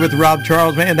MFZ with Rob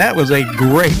Charles. Man, that was a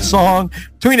great song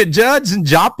between the Judds and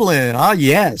Joplin. Oh,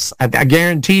 yes, I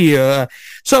guarantee you.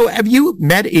 So have you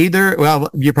met either? Well,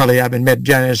 you probably haven't met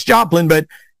Janis Joplin, but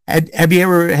had you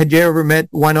ever met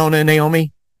Winona and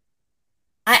Naomi?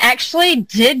 I actually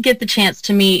did get the chance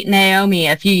to meet Naomi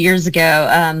a few years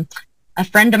ago. A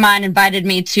friend of mine invited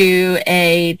me to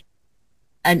an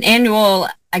annual,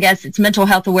 I guess it's mental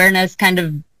health awareness kind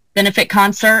of benefit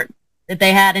concert that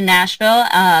they had in Nashville,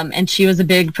 and she was a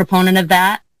big proponent of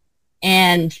that.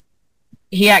 And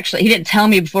he didn't tell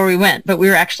me before we went, but we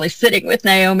were actually sitting with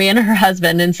Naomi and her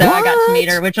husband, and so I got to meet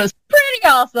her, which was pretty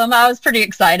awesome. I was pretty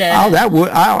excited. Oh,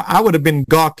 I would have been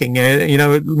gawking.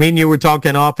 Me and you were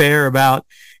talking off air about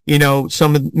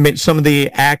some of the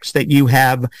acts that you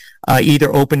have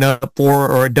either opened up for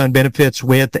or done benefits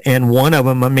with, and one of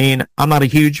them, I mean, I'm not a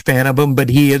huge fan of him, but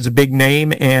he is a big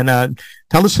name. And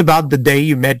tell us about the day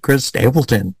you met Chris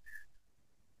Stapleton.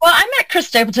 Well, I met Chris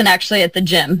Stapleton actually at the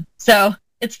gym. So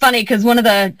it's funny because one of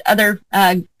the other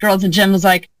girls in the gym was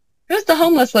like, "Who's the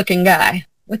homeless-looking guy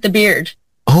with the beard?"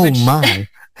 Oh, my.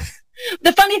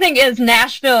 The funny thing is,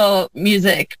 Nashville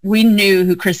music, we knew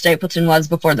who Chris Stapleton was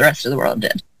before the rest of the world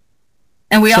did.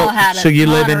 And we all had a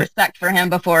ton of respect for him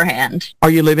beforehand. Are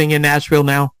you living in Nashville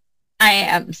now? I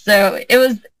am. So it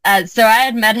was, so I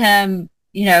had met him,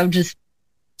 just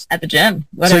at the gym.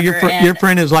 Whatever. So your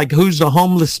friend is like, "Who's the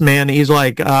homeless man?" He's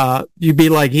like, you'd be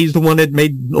like, "He's the one that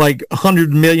made like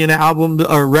 100 million albums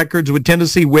or records with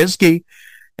Tennessee Whiskey."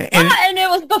 And it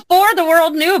was before the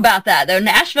world knew about that, though.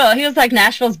 He was like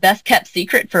Nashville's best kept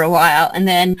secret for a while. And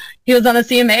then he was on the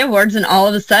CMA Awards, and all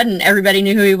of a sudden everybody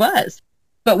knew who he was.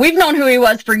 But we've known who he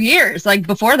was for years, like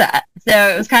before that. So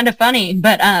it was kind of funny.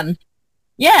 But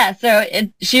yeah, so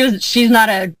she's not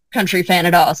a country fan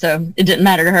at all, so it didn't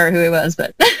matter to her who he was.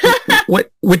 But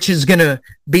which is going to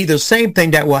be the same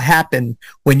thing that will happen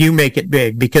when you make it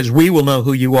big, because we will know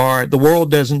who you are. The world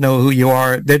doesn't know who you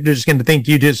are. They're just going to think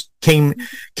you just came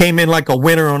in like a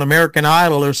winner on American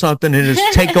Idol or something and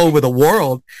just take over the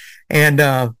world. And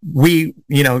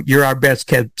you're our best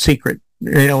kept secret.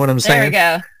 You know what I'm saying?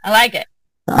 There we go. I like it.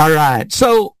 All right.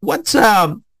 So what's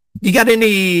you got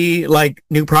any like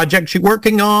new projects you're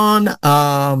working on?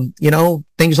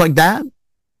 Things like that?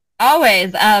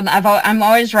 Always. I'm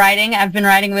always writing. I've been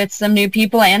writing with some new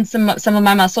people and some of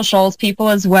my Muscle Shoals people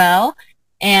as well.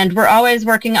 And we're always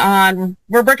working on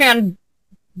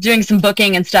doing some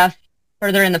booking and stuff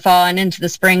further in the fall and into the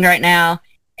spring right now.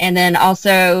 And then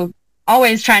also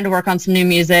always trying to work on some new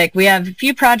music. We have a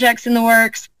few projects in the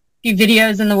works, a few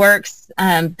videos in the works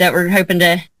that we're hoping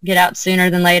to get out sooner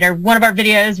than later. One of our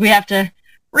videos, we have to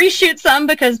reshoot some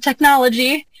because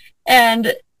technology,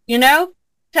 and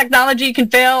technology can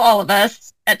fail all of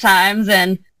us at times.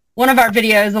 And one of our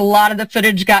videos, a lot of the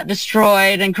footage got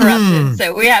destroyed and corrupted.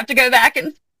 So we have to go back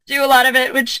and do a lot of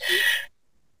it, which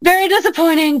very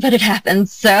disappointing, but it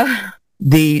happens. So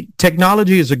the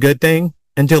technology is a good thing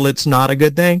until it's not a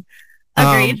good thing.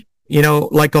 Agreed.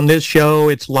 Like on this show,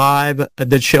 it's live.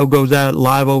 The show goes out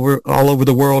live all over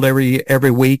the world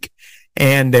every week.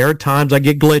 And there are times I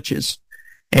get glitches.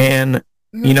 And,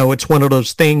 it's one of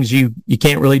those things you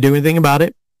can't really do anything about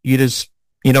it. You just,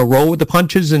 roll with the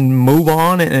punches and move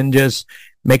on and just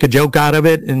make a joke out of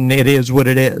it. And it is what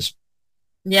it is.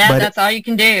 Yeah, that's all you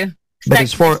can do.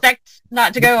 Expect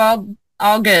not to go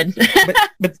all good.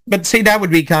 but see, that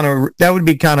would be kind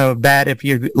of bad if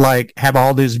you like have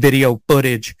all this video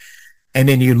footage and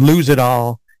then you lose it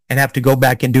all and have to go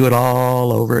back and do it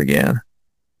all over again.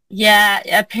 Yeah,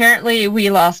 apparently we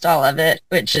lost all of it,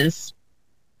 which is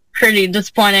pretty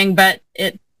disappointing, but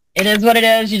it is what it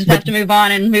is. You just have to move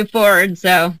on and move forward.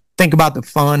 So think about the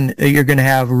fun that you're going to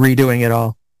have redoing it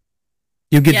all.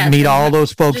 You get to meet all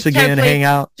those folks again, hang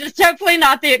out. Just hopefully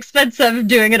not the expense of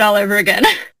doing it all over again.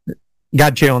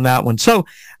 Got you on that one. So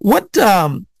what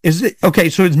is it? Okay,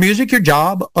 so is music your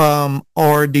job,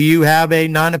 or do you have a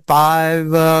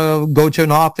 9-to-5 go to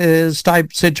an office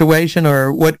type situation,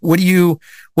 or what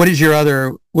is your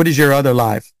other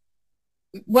life?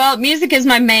 Well, music is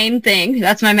my main thing.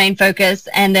 That's my main focus,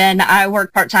 and then I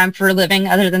work part-time for a living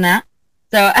other than that.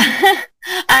 So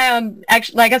I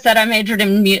actually, like I said, I majored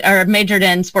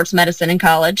in sports medicine in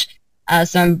college.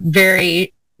 So I'm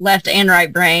very left and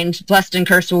right brained, blessed and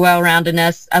cursed with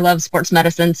well-roundedness. I love sports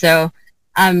medicine, so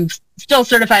I'm still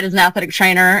certified as an athletic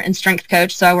trainer and strength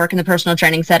coach. So I work in the personal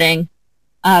training setting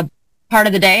part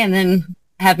of the day, and then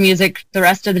have music the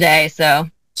rest of the day. So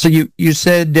you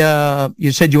said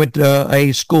you went to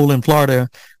a school in Florida.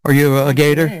 Are you a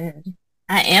Gator?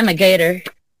 I am a Gator.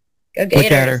 Go Gators.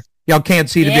 Look at her. Y'all can't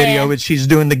see the video, but she's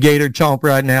doing the Gator chomp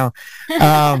right now.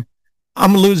 I'm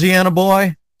a Louisiana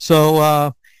boy,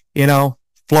 So,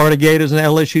 Florida Gators and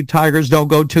LSU Tigers don't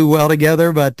go too well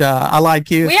together, but I like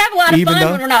you. We have a lot of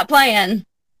fun when we're not playing.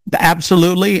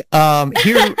 Absolutely.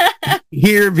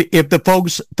 Here, if the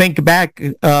folks think back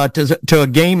to a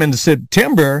game in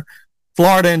September,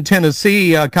 Florida and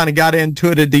Tennessee kind of got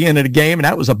into it at the end of the game, and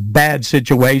that was a bad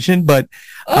situation. But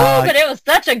but it was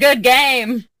such a good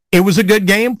game. It was a good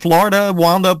game. Florida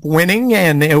wound up winning,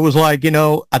 and it was like,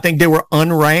 I think they were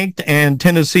unranked, and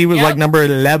Tennessee was like number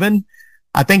 11.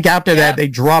 I think after that, they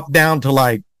dropped down to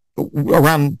like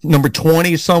around number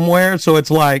 20 somewhere. So it's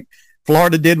like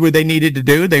Florida did what they needed to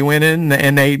do. They went in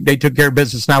and they took care of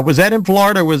business. Now, was that in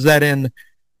Florida or was that in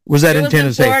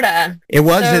Tennessee? In Florida. It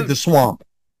was at the Swamp.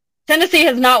 Tennessee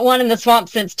has not won in the Swamp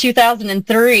since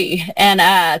 2003,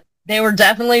 and they were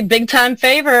definitely big-time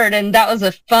favored, and that was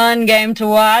a fun game to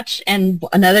watch, and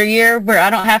another year where I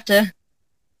don't have to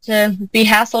be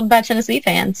hassled by Tennessee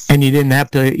fans. And you didn't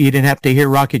have to hear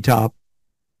Rocky Top.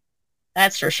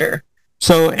 That's for sure.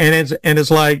 So, and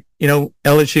it's like,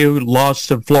 LSU lost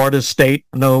to Florida State.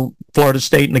 I know Florida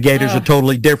State and the Gators are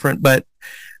totally different, but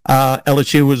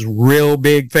LSU was real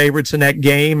big favorites in that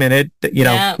game, and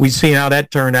we've seen how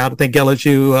that turned out. I think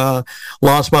LSU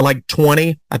lost by like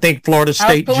 20. I think Florida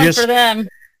State I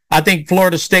think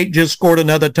Florida State just scored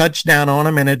another touchdown on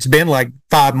them, and it's been like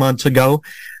 5 months ago.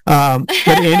 But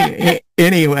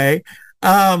anyway,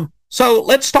 so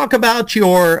let's talk about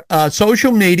your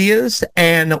social medias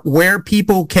and where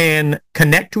people can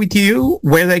connect with you,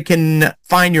 where they can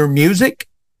find your music.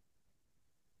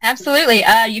 Absolutely.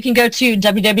 You can go to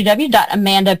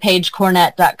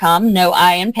www.amandapagecornett.com, no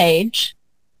I in Page,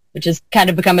 which has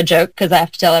kind of become a joke because I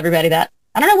have to tell everybody that.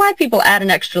 I don't know why people add an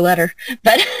extra letter,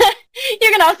 but you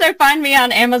can also find me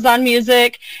on Amazon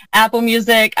Music, Apple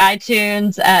Music,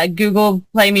 iTunes, Google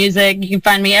Play Music. You can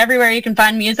find me everywhere you can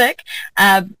find music.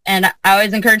 And I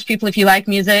always encourage people, if you like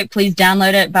music, please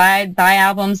download it, buy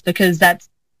albums, because that's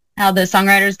how the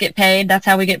songwriters get paid. That's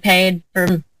how we get paid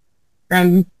from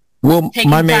taking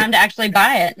time to actually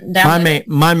buy it.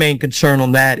 My main concern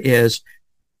on that is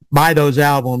buy those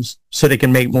albums so they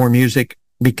can make more music,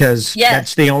 because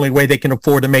that's the only way they can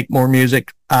afford to make more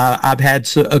music. I've had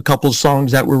a couple of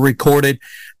songs that were recorded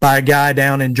by a guy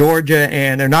down in Georgia,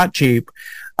 and they're not cheap.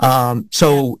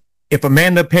 So if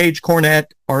Amanda Page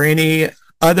Cornett or any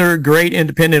other great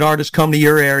independent artists come to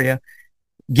your area,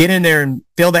 get in there and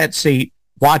fill that seat,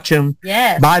 watch them,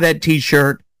 buy that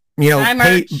T-shirt,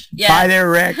 buy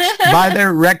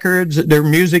their records, their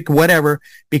music, whatever,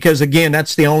 because again,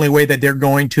 that's the only way that they're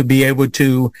going to be able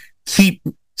to keep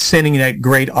sending that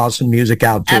great, awesome music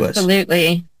out to us.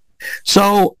 Absolutely.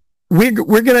 So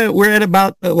we're at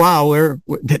about,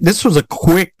 this was a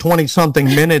quick 20 something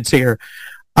minutes here.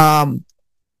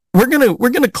 We're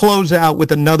going to close out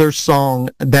with another song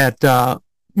that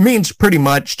means pretty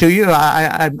much to you.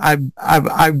 I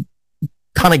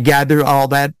kind of gathered all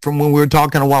that from when we were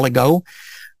talking a while ago.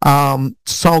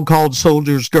 Song called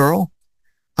Soldier's Girl.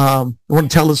 You want to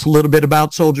tell us a little bit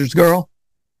about Soldier's Girl?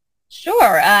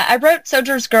 Sure. I wrote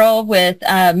Soldier's Girl with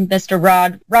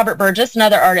Mr. Robert Burgess,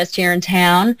 another artist here in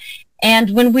town. And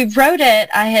when we wrote it,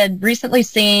 I had recently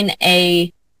seen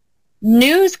a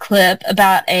news clip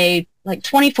about a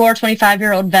 24,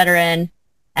 25-year-old veteran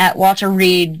at Walter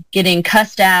Reed getting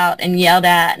cussed out and yelled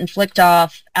at and flicked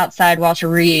off outside Walter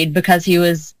Reed because he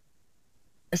was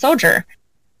a soldier.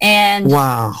 And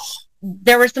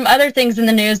there were some other things in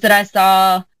the news that I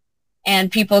saw,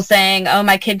 and people saying, oh,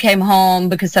 my kid came home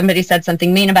because somebody said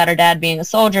something mean about her dad being a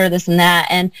soldier, this and that.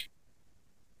 And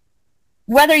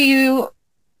I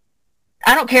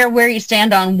don't care where you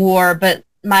stand on war, but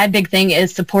my big thing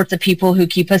is support the people who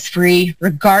keep us free,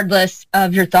 regardless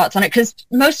of your thoughts on it. Because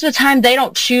most of the time, they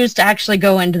don't choose to actually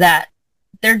go into that.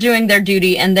 They're doing their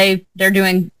duty, and they're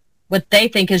doing what they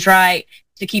think is right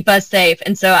to keep us safe.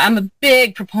 And so I'm a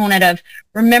big proponent of,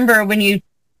 remember, when you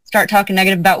start talking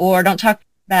negative about war, don't talk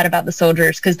bad about the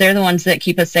soldiers, because they're the ones that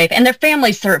keep us safe, and their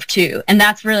families serve too. And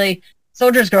that's really,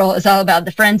 Soldier's Girl is all about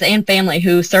the friends and family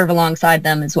who serve alongside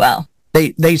them as well.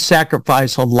 They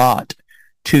sacrifice a lot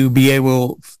to be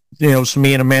able, so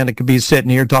me and Amanda could be sitting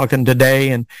here talking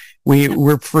today, and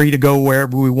we're free to go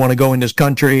wherever we want to go in this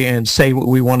country and say what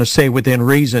we want to say within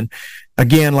reason.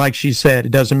 Again, like she said,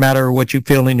 it doesn't matter what you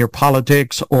feel in your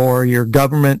politics or your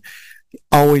government.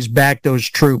 Always back those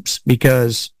troops,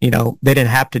 because, they didn't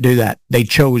have to do that. They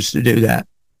chose to do that.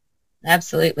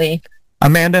 Absolutely.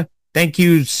 Amanda, thank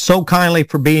you so kindly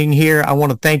for being here. I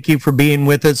want to thank you for being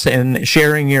with us and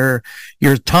sharing your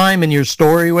time and your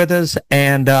story with us.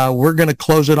 And we're going to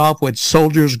close it off with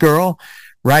Soldier's Girl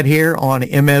right here on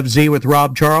MFZ with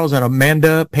Rob Charles and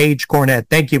Amanda Page Cornett.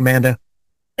 Thank you, Amanda.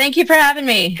 Thank you for having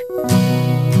me.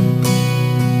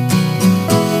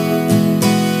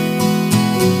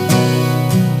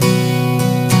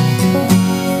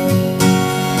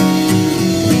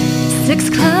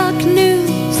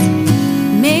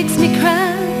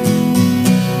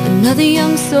 Another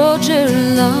young soldier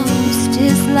lost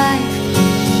his life.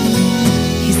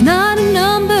 He's not a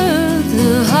number,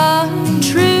 the hard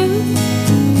truth.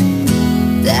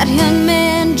 That young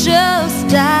man just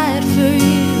died for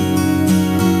you.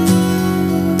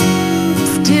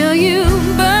 Still you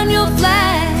burn your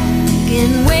flag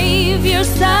and wave your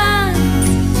signs.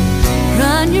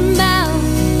 Run your mouth,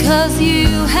 'cause you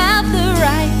have the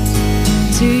right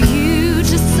to you,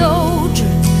 just soldier.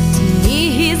 To me,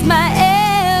 he's my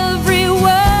every word.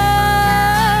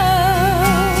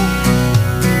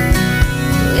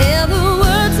 Well, the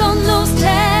words on those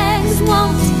tags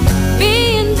won't be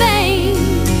in vain.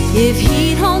 If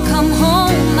he don't come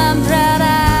home, I'm proud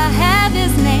I have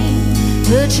his name.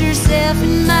 Put yourself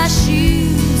in my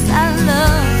shoes, I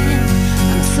love him,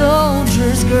 I'm a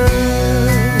soldier's girl.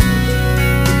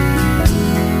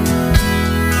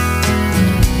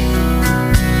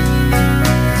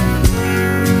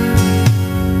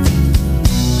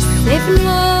 Safe and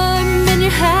warm in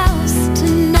your house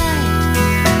tonight.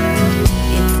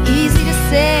 It's easy to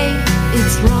say,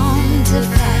 it's wrong to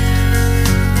fight.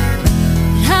 But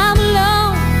I'm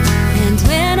alone, and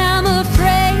when I'm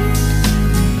afraid,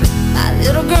 my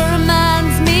little girl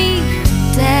reminds me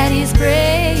Daddy's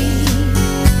brave.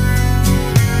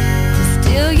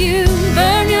 Still you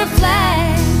burn your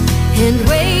flag and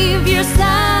wave your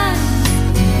sign.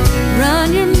 Run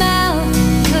your mouth,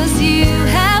 'cause you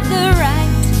have the right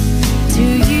to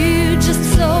you, just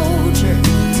soldier.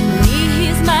 To me,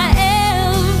 he's my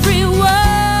every world.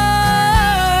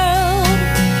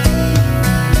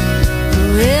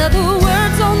 Well, the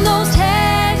words on those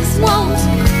tags won't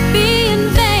be in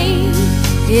vain.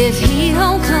 If he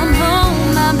don't come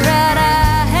home, I'm proud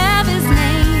I have his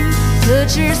name. Put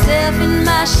yourself in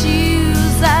my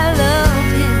shoes, I love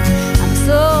him, I'm a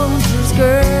soldier's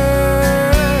girl.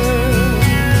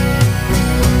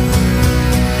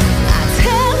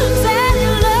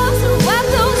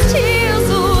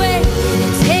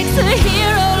 A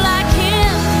hero like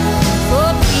him for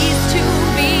peace to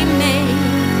be made.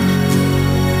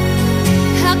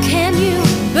 How can you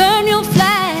burn your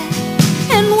flag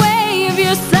and wave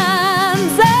your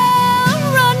signs? Oh,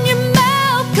 run your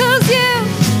mouth, 'cause you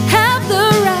have the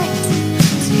right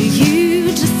to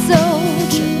you, just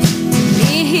soldier. To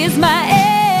me, he's my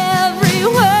every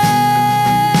word.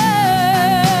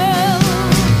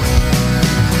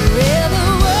 Well, the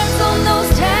words on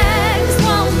those tags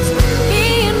won't be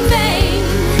in vain.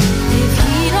 If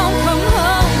he don't come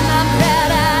home, I'm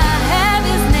proud I have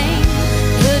his name.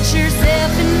 Put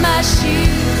yourself in my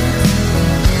shoes,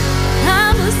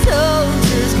 I'm a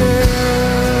soldier's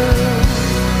girl.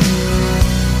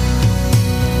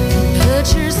 Put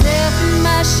yourself in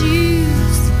my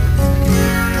shoes,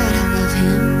 God, I love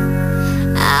him,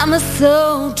 I'm a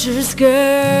soldier's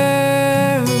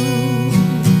girl.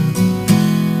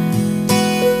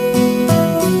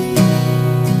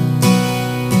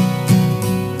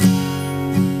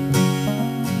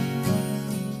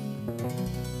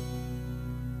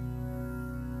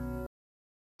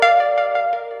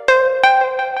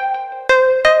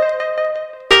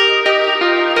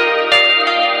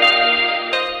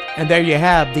 And there you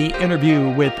have the interview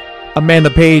with Amanda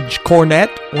Page Cornett.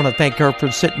 I want to thank her for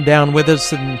sitting down with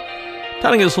us and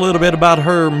telling us a little bit about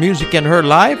her music and her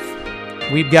life.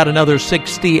 We've got another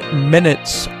 60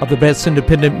 minutes of the best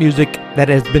independent music that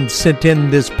has been sent in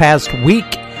this past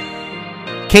week.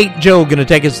 Kate Joe going to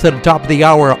take us to the top of the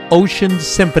hour, Ocean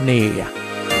Symphony.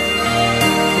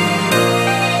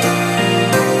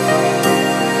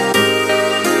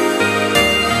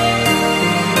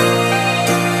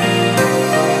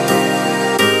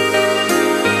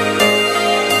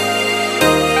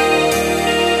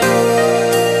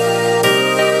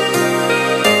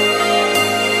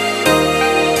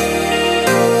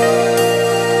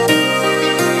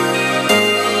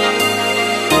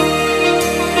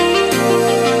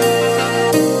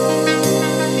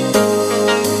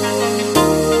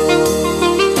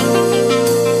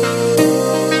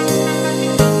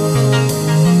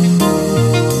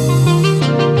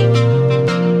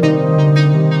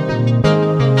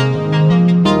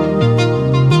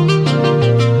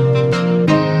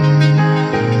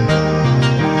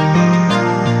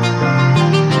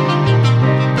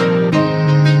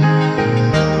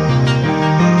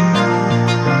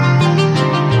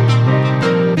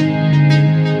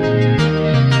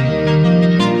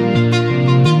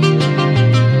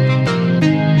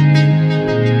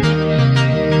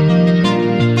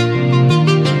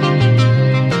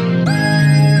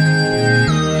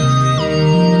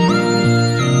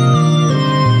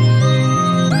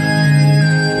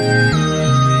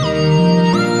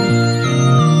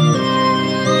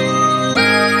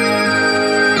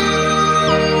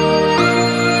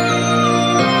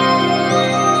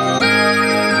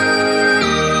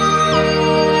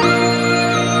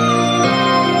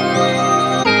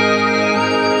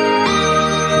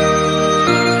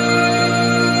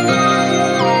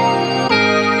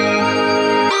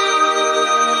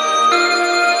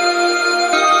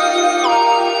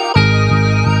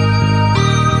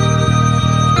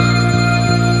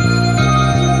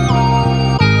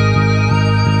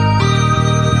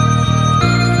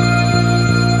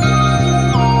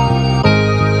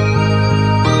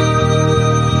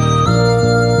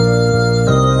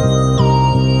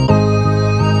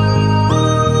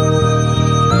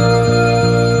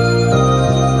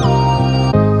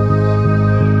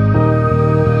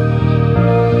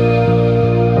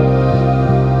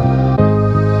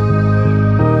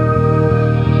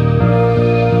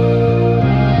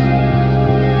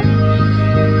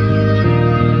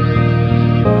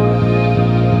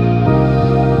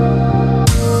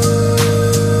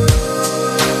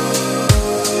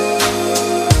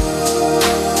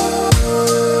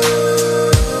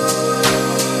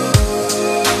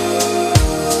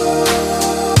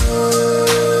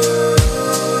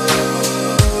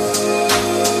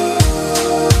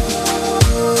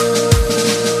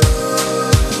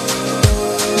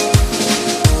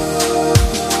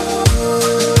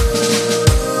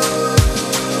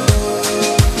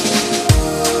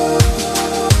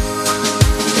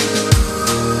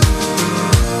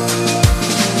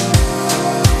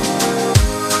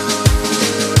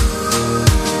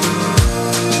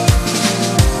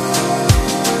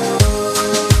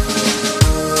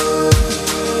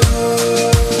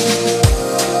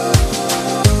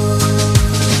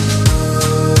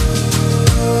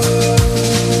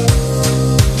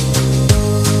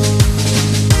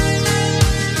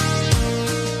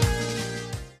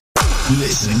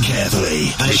 Listen carefully.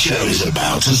 The show is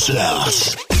about to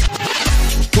start.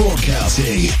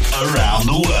 Broadcasting around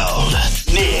the world,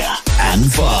 near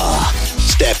and far.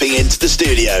 Stepping into the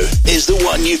studio is the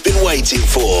one you've been waiting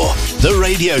for. The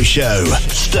radio show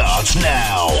starts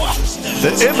now.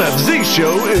 The MFZ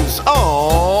show is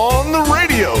on the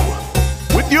radio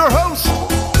with your host,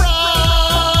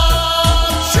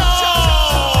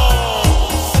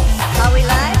 Are we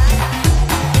live?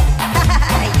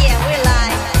 Yeah, we're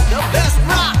live. the best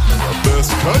rock, the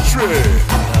best country,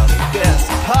 the best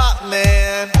pop,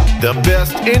 man, the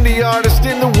best indie artist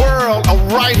in the world,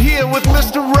 right here with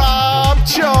Mr. Rob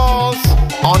Charles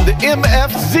on the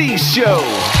MFZ show.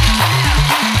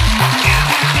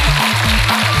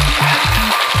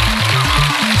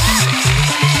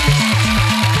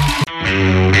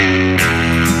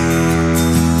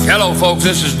 Hello, folks.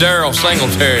 This is Daryl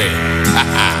Singletary.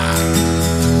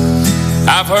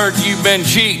 I've heard you've been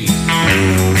cheating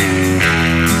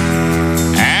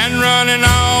and running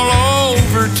all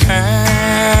over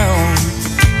town.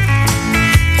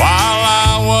 While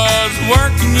I was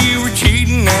working, you were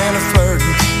cheating and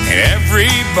flirting in every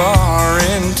bar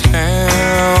in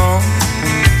town.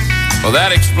 Well,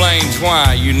 that explains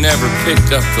why you never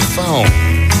picked up the phone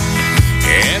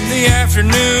in the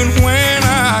afternoon when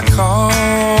I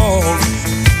called.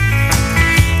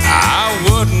 I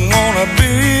wouldn't want to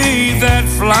be that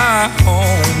fly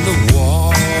on the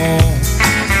wall,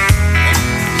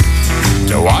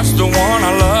 to watch the one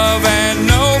I love and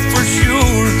know for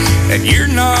sure that you're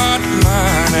not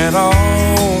mine at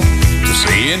all. To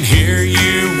see and hear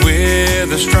you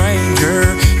with a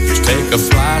stranger, just take a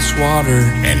fly swatter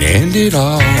and end it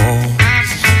all.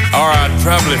 Or I'd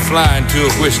probably fly into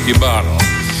a whiskey bottle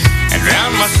and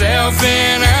drown myself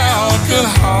in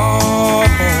alcohol.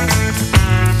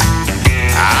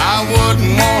 I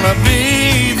wouldn't want to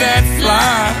be that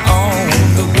fly on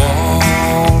the wall.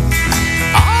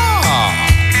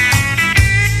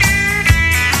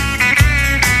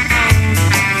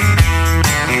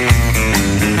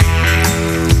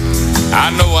 I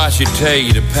know I should tell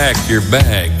you to pack your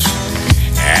bags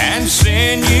and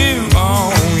send you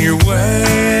on your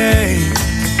way.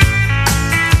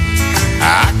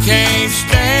 I can't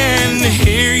stand to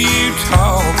hear you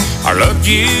talk or look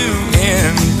you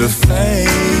in the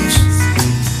face.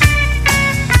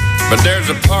 But there's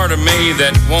a part of me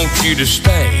that wants you to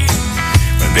stay.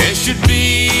 But this should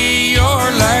be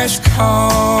your last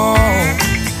call.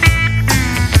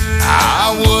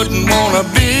 I wouldn't want to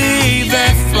be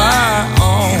that fly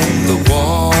on the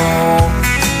wall,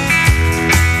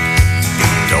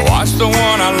 to watch the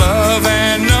one I love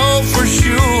and know for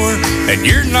sure that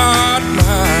you're not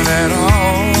mine at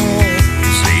all.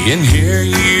 See and hear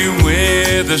you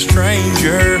with a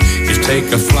stranger, just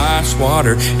take a fly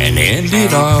swatter and end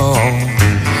it all.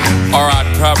 Or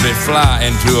I'd probably fly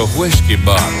into a whiskey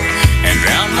bottle and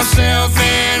drown myself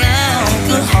in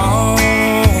alcohol.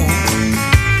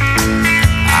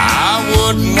 I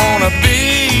wouldn't want to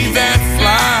be that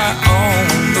fly on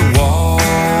the wall.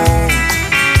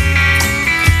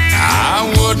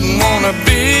 I wouldn't want to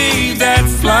be that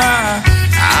fly.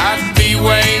 I'd be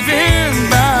waving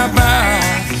bye-bye.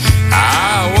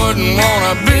 I wouldn't want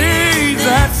to be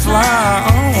that fly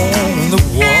on the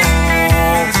wall.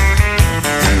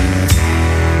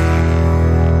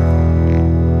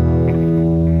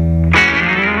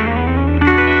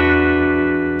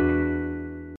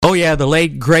 Oh, yeah, the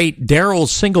late, great Daryl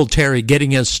Singletary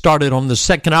getting us started on the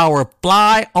second hour of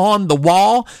Fly on the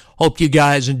Wall. Hope you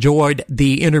guys enjoyed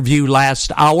the interview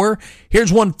last hour.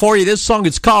 Here's one for you. This song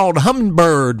is called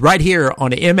Hummingbird right here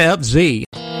on MFZ.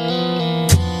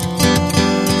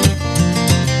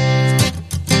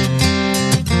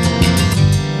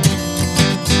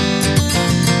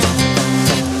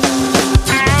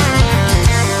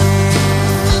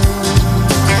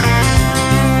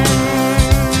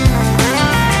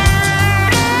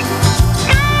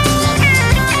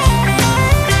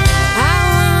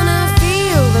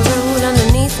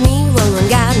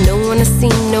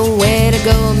 Nowhere to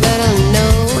go, but I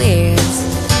know is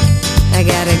I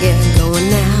gotta get going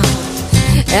now.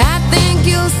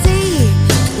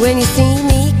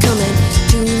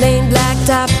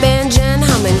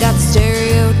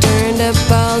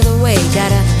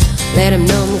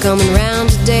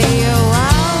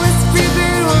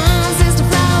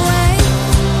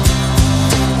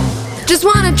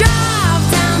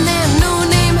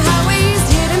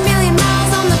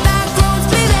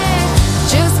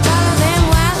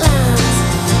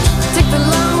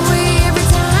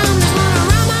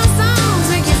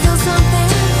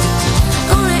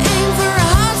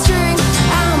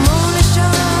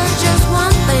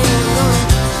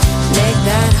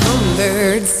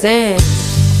 sing.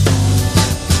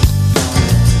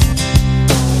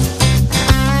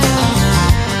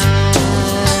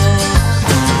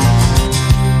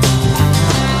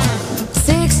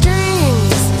 Six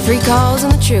strings, 3 calls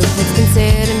and the truth. It's been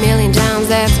said a million times,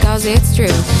 that's cause it's true.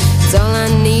 It's all I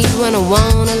need when I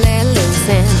wanna let loose.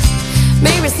 And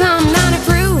maybe some 90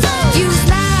 proof. You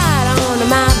slide onto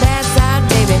my bad side,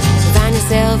 baby. Find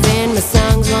yourself in my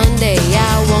songs one day.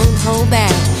 I won't hold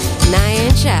back, and I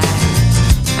ain't shy.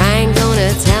 I ain't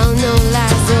gonna tell no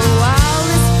lies. So all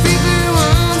this freaker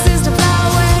wants is to fly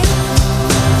away.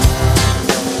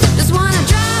 Just wanna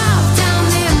drive down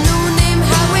them no-name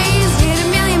highways, hit a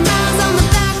million miles on the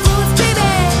back roads,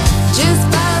 baby. Just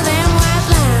follow them white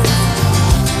lines,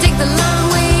 take the long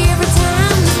way every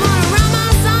time. Just wanna run my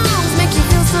songs, make you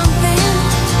feel something.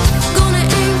 Gonna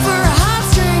aim for a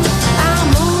heartstring. I'm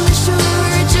only sure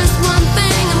it's just one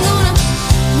thing. I'm gonna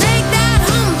make that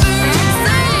hummingbird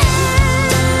sing.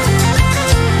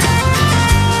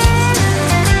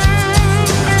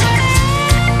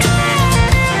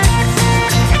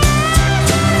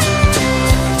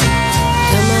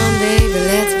 Come on, baby,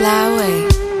 let's fly away.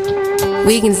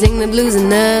 We can sing the blues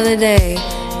another day.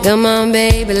 Come on,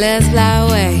 baby, let's fly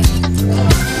away.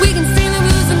 We can sing the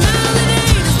blues another day.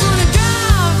 Just wanna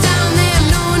drive down them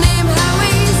no-name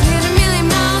highways, hit a million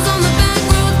miles on the back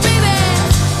roads, baby.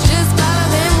 Just follow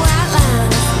them white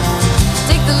lines,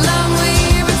 take the long way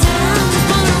every time. Just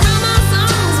wanna run my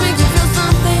songs, make you feel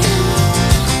something.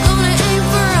 Gonna aim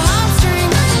for a heartstring.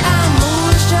 I'm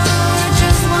only sure it's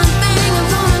just one thing. I'm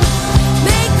gonna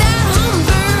make that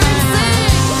hummingbird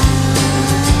sing.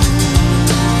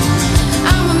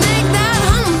 I'ma make that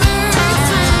hummingbird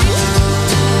sing.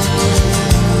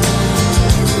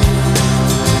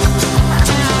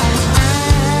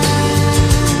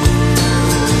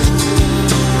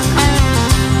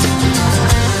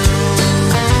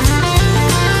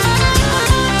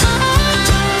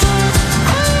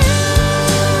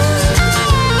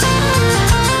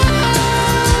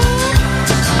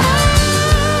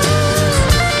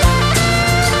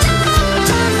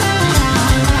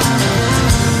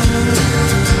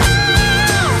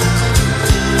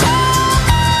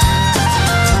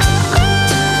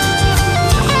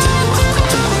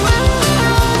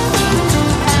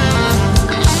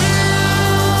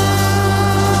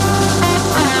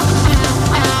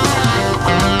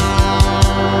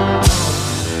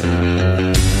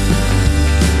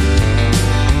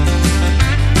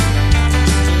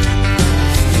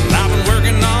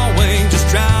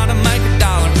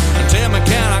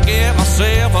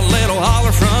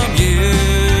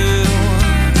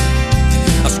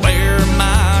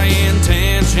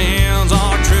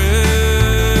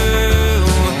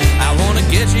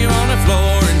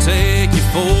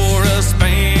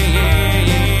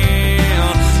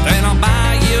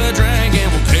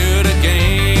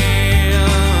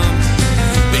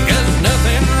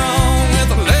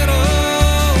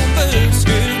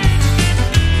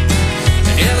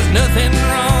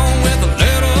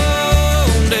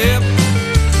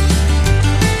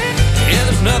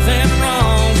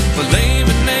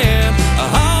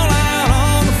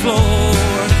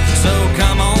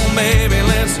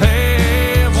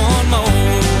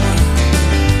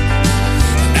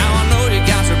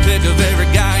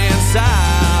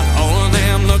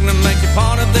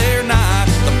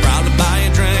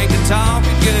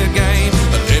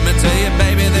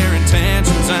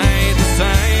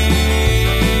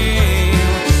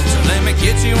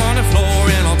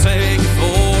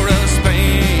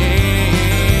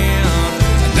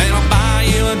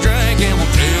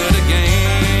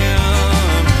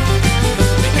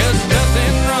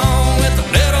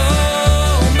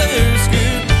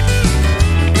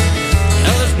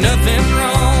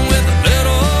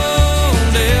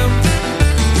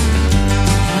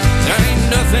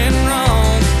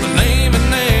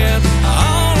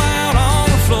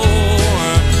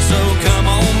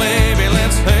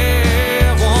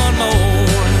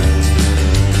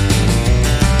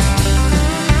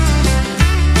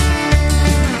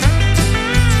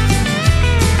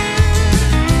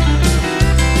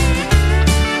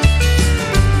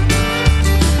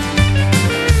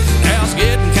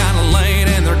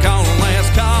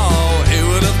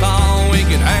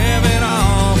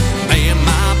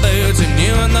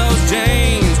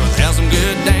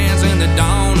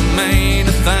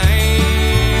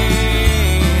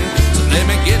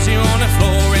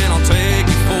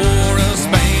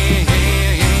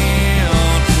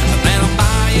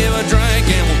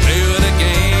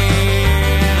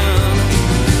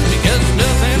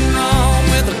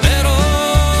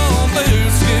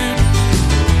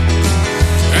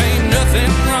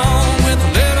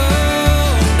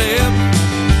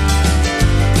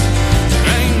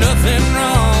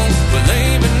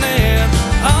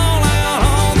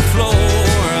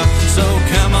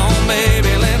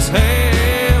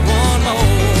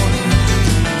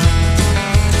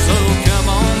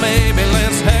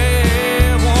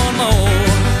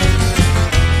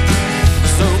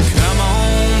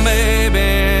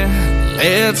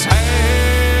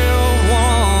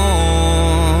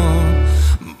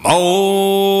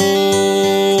 Oh,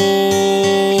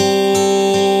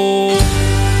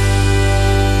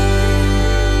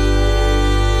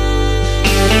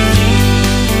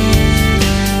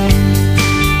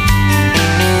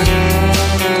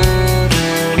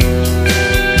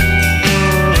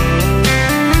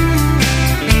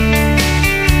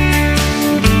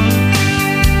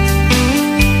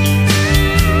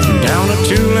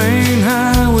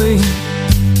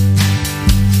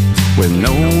 with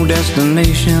no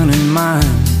destination in mind,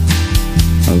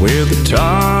 with the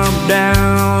top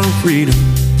down freedom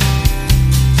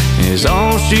is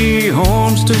all she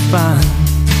hopes to find.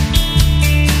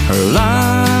 Her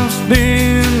life's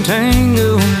been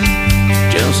tangled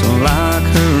just like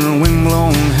her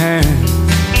windblown hair.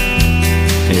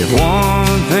 If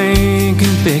one thing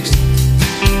can fix it,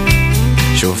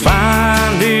 she'll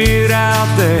find it out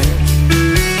there.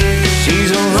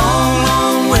 She's a long,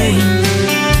 long way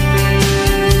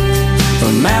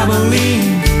from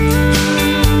Abilene,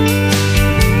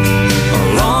 a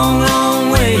long,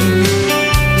 long way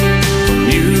from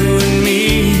you and me.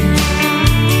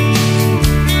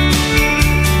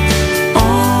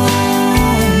 Oh,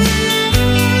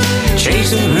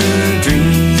 chasing her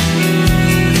dream.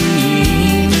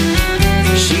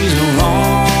 She's a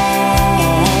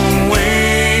long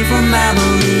way from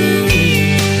Abilene.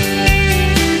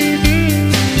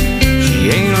 She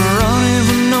ain't running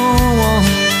from no one,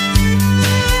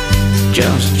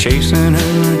 just chasing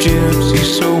her gypsy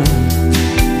soul.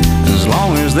 As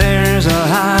long as there's a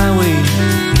highway,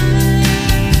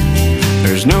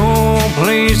 there's no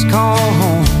place called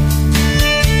home.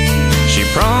 She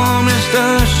promised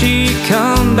us she'd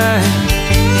come back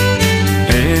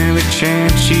every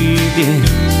chance she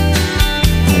gets,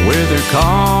 with her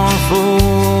car full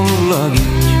of luggage.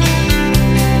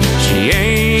 She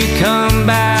ain't come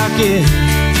back yet.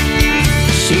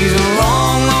 She's a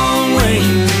long, long way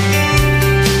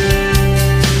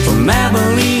from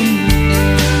Abilene,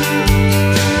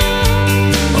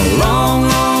 a long,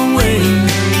 long way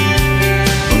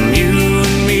from you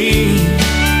and me.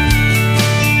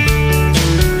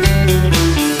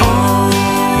 Oh,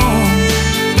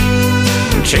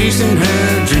 I'm chasing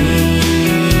her dreams.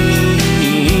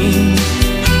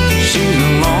 She's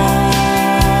a long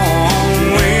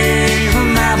way from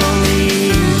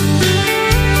Abilene.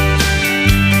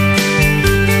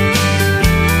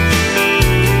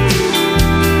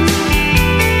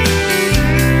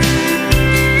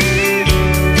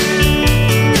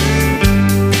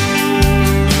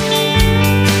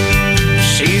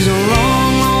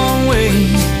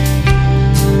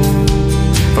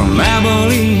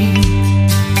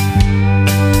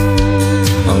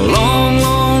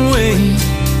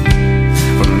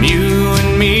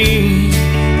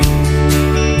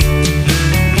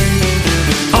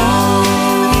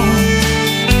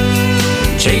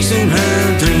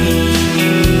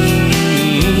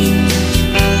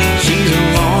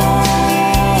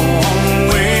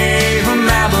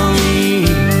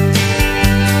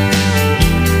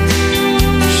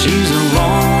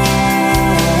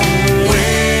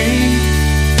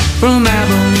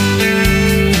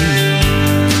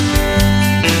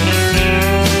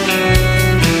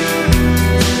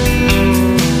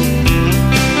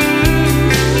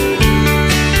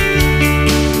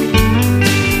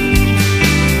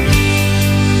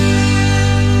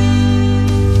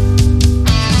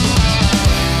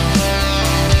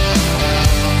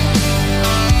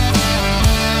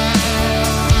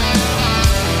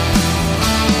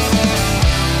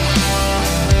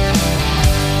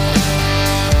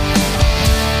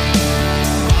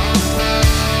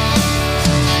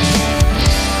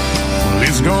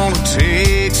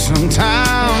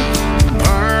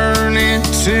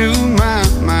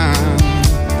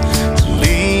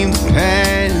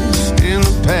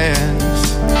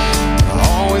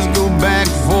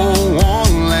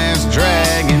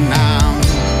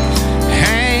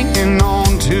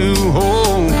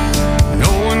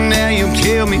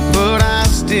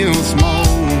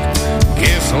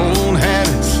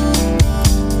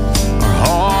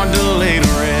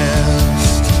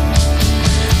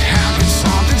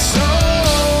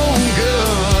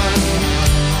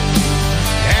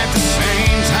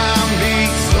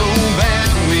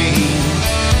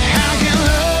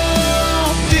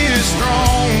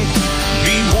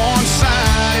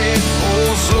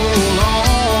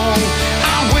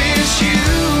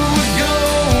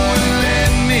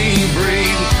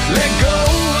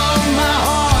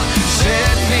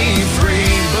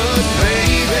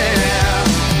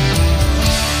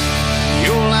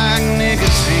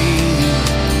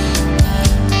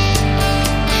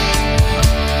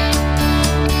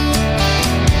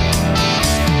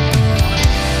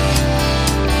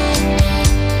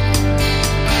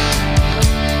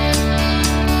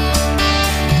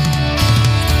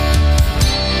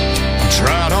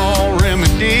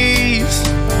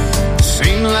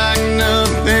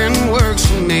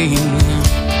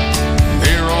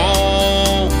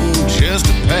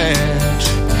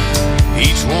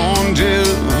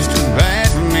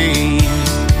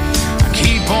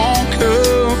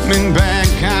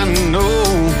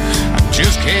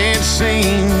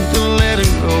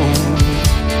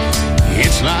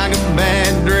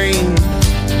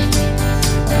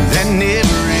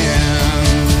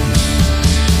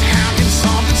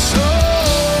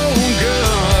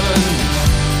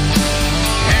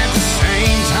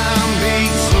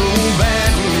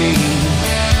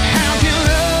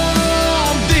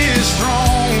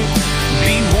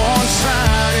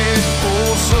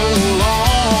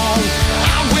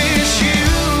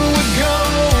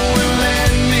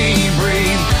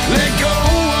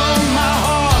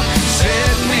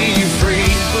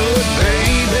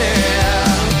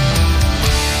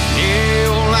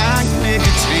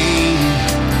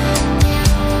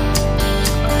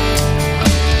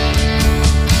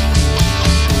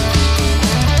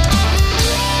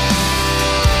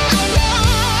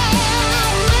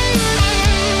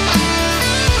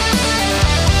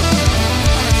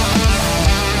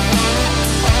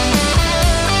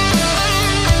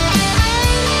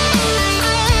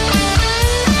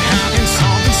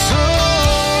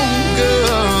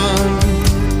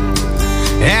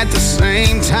 at the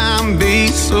same time be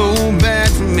so bad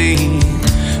for me?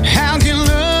 How can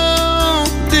love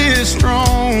this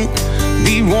strong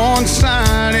be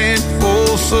one-sided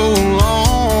for so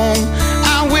long?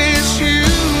 I wish you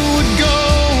would go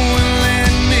and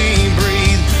let me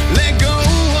breathe. Let go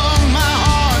of my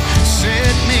heart,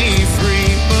 set me free.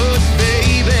 But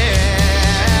baby,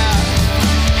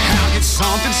 how can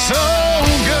something so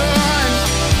good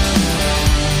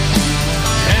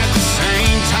at the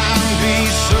same time be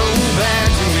so bad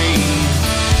to me?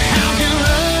 How can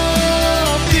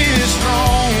love this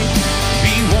strong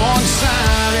be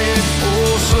one-sided for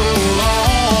so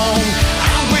long?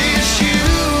 I wish you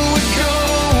would go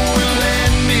and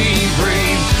let me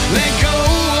breathe. Let go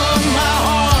of my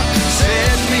heart,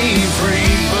 set me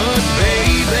free. But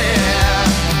baby,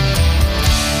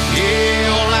 yeah,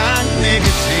 you're like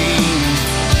nicotine.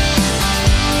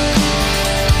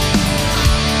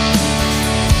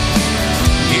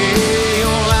 Yeah,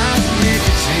 you're like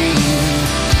nicotine.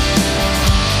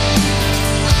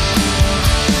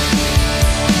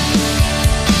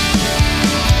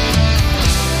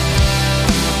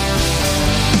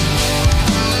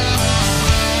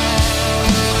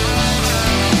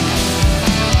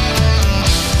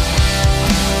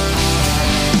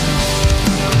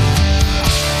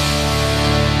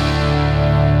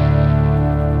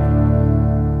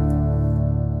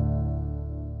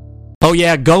 Oh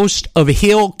yeah, Ghost of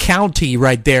Hill County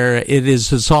right there. It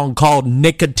is a song called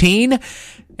Nicotine.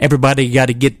 Everybody got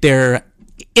to get their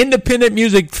independent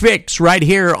music fix right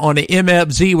here on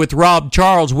MFZ with Rob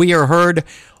Charles. We are heard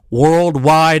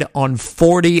worldwide on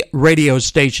 40 radio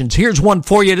stations. Here's one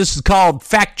for you. This is called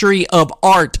Factory of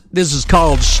Art. This is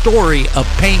called Story of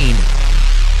Pain.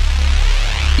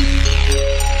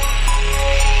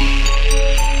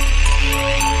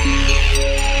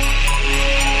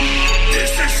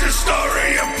 This is the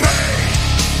story of pain.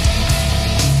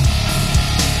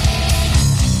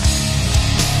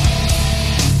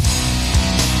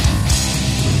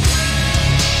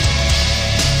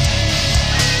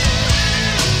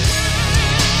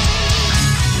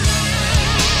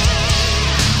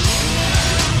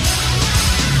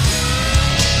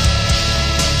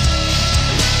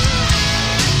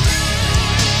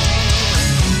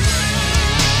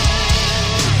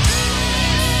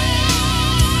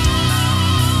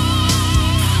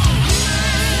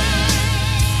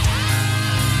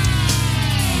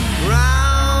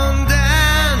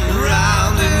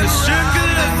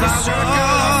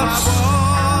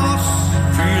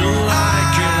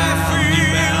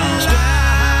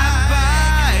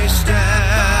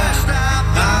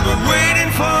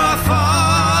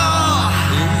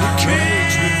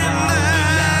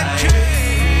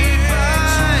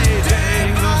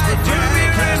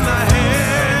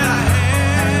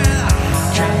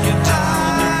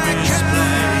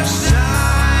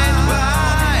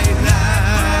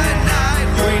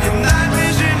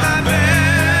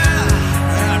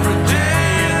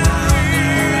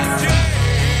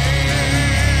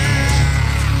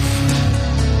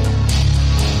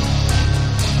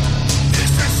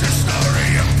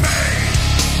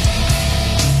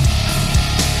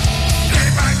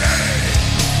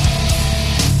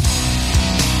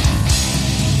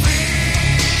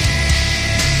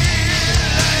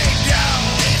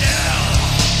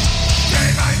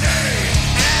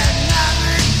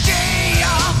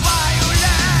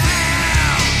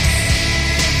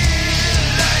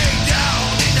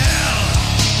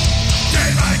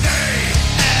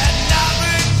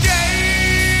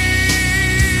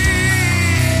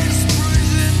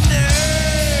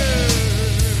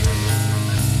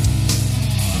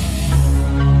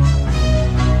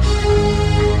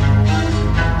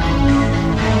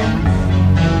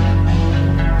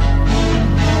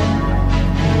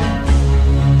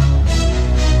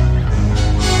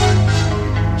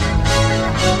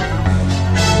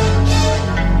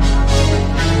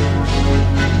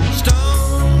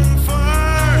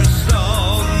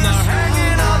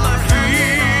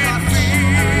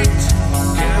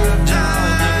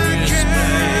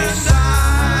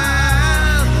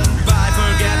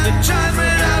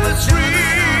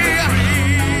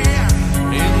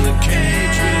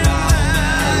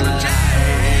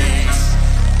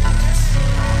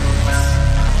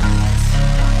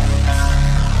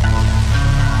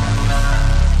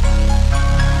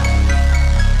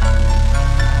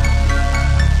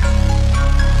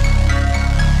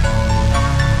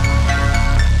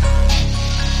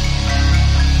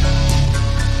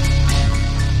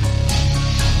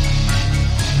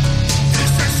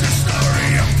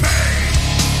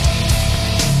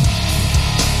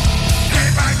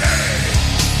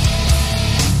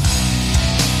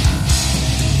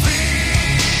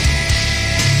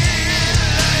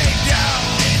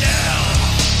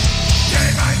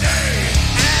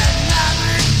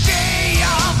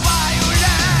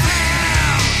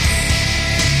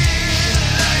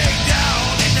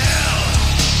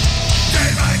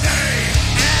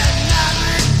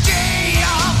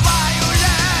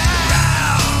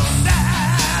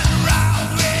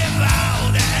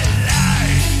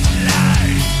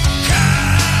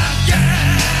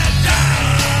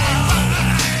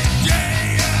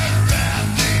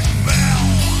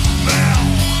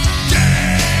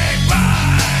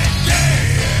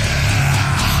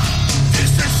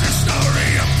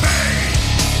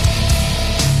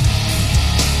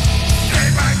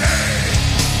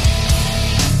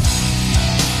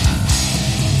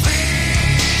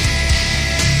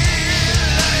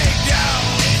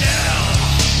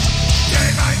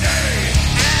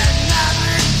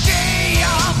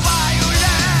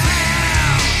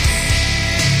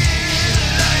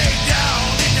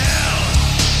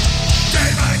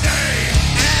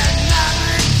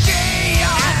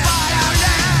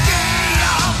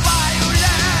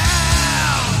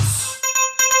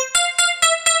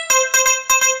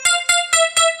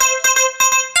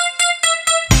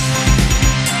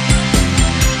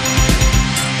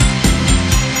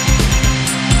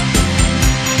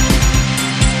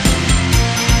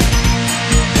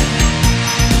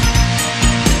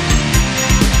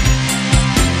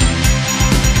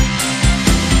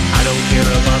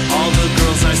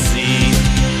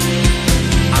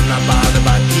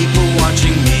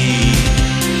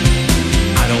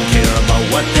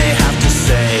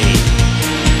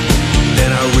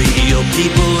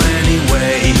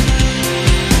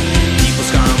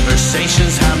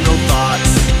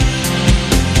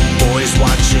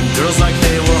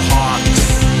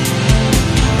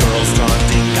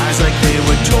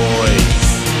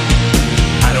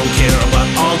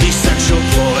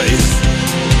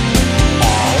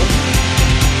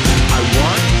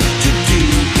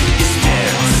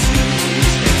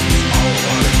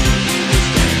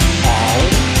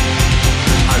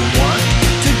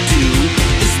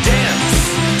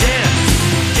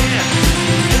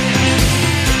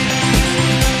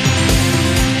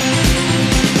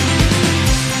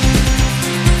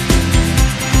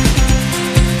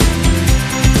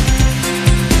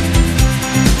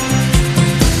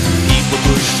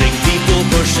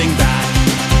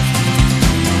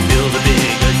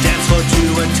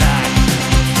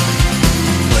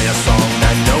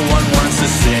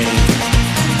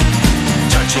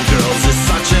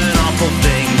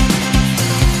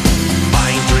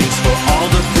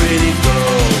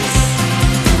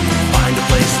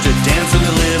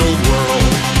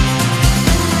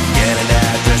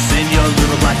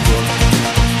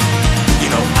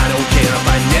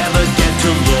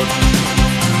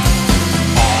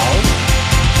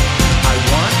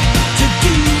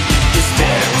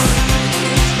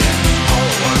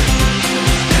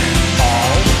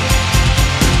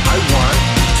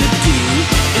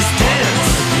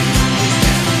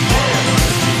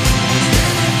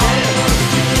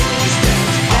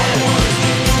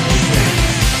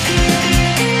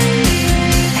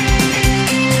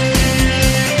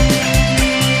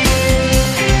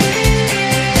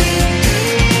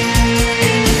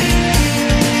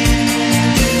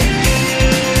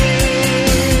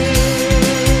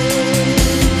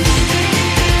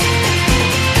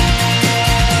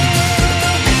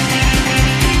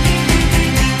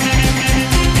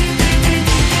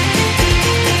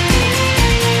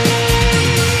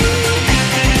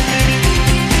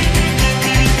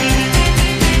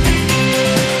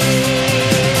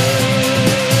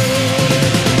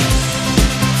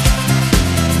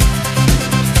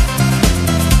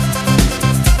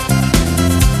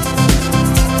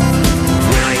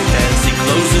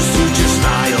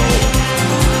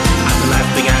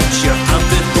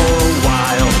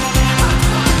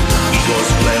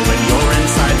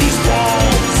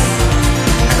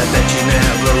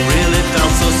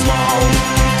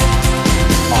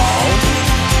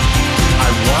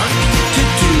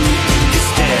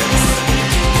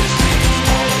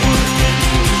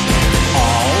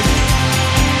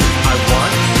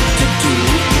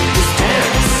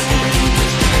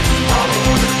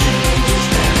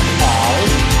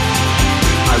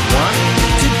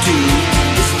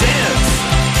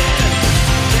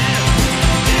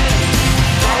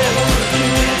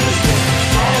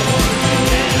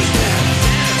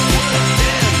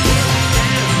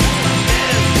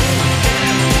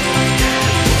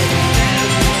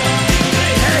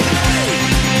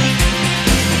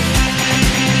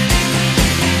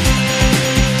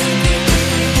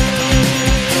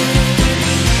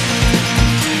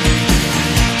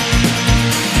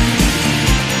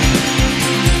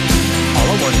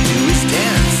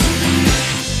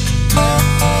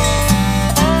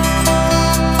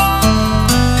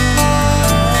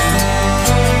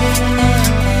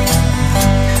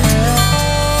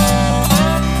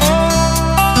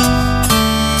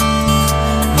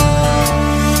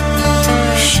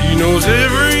 knows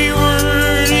every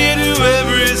word into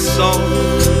every song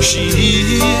she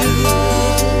hears.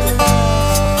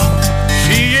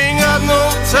 She ain't got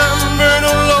no time to burn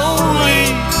no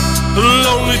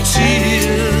lonely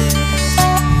tears.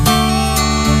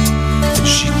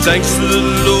 She thanks the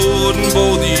Lord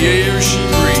for the air she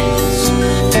breathes.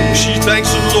 She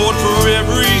thanks the Lord for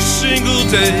every single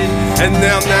day. And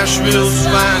now Nashville's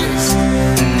finest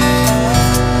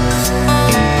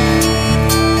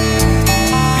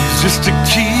is just a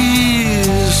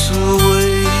kiss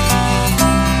away.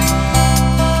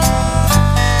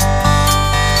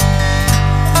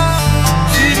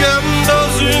 She got a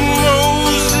dozen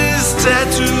roses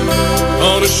tattooed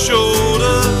on her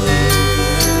shoulder.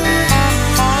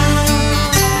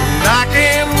 And I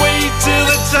can't wait till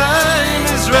the time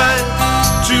is right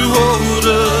to hold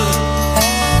her.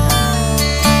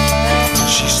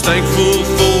 She's thankful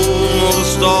for all the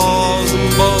stars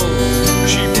above.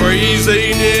 She prays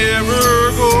they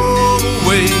never go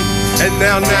away. And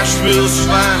now Nashville's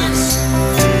finest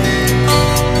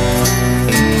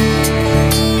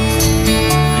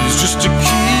is just a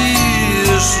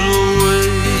kiss away.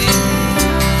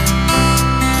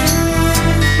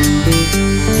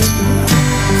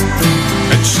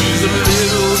 And she's a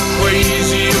little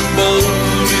crazy and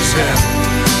bold as hell.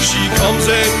 She comes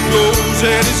and goes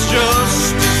and it's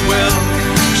just as well.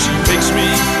 She makes me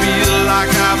feel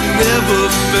like I've never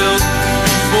felt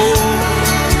before.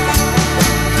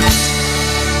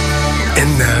 And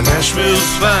now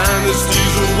Nashville's finest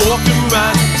is walking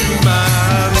right through my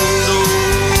door.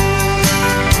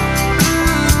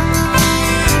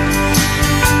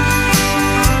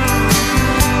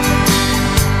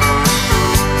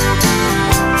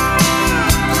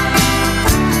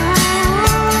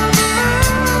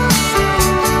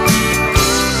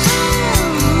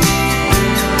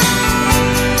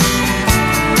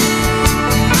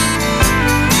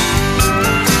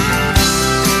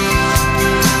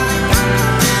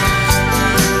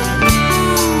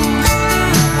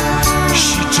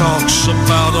 Talks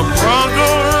about a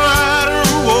Bronco rider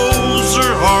who holds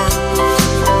her heart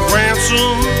for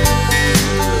ransom.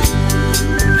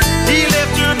 He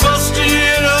left her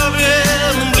busted up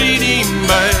and bleeding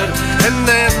bad, and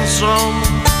then some.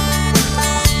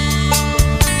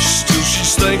 Still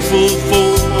she's thankful for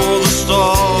all the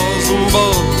stars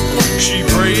above. She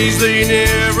prays they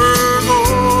never go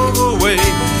away.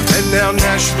 And now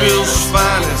Nashville's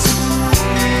finest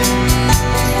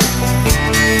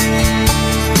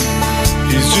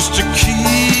is just a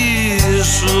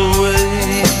kiss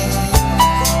away.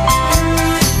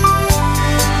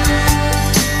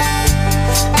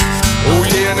 Oh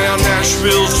yeah, now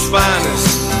Nashville's finest,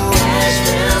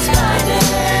 Nashville's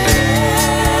finest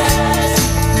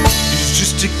is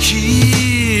just a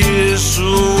kiss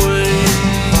away.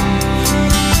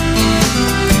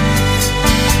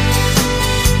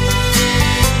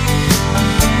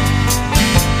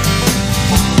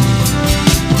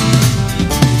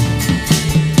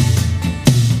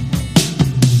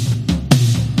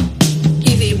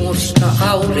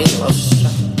 Auringossa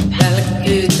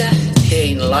välkkyy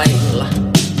tähtein lailla.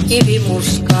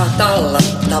 Kivimurskaa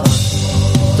tallattava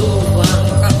tuuvaan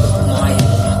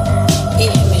katumailla.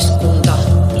 Ihmiskunta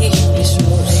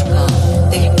ihmismurskaa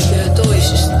tehköö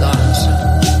toisistansa.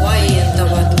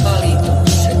 Vaientavat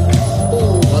valitukset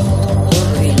puhuvat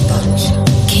korviltansa.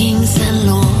 Kings and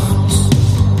lords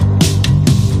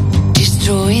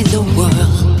destroy the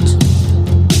world.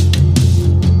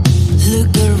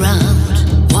 Look around.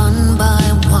 One by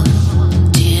one,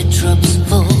 teardrops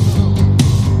fall.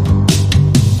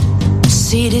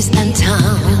 Cities and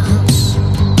towns,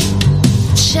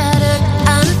 shattered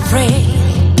and frail.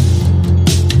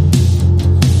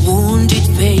 Wounded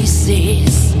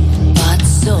faces, but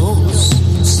souls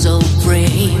so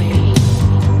brave.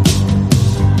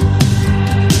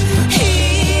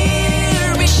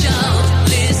 Hear me shout,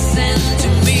 listen to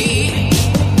me.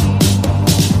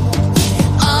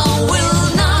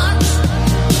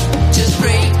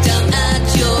 Break down at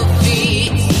your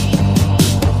feet.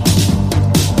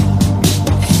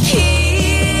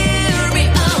 Hear me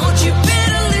out, you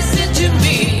better listen to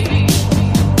me.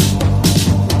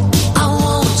 I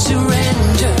won't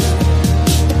surrender,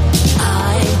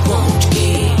 I won't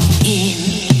give in.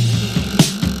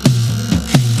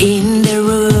 In the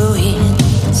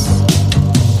ruins,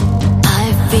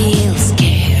 I feel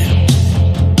scared.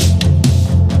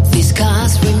 These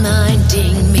scars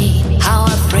reminding me how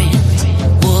a friend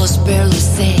was barely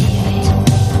saved.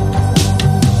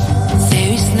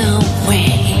 There is no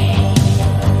way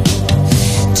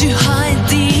to hide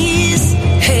this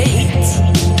hate.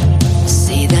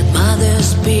 See that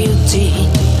mother's beauty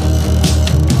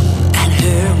and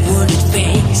her wounded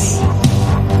face.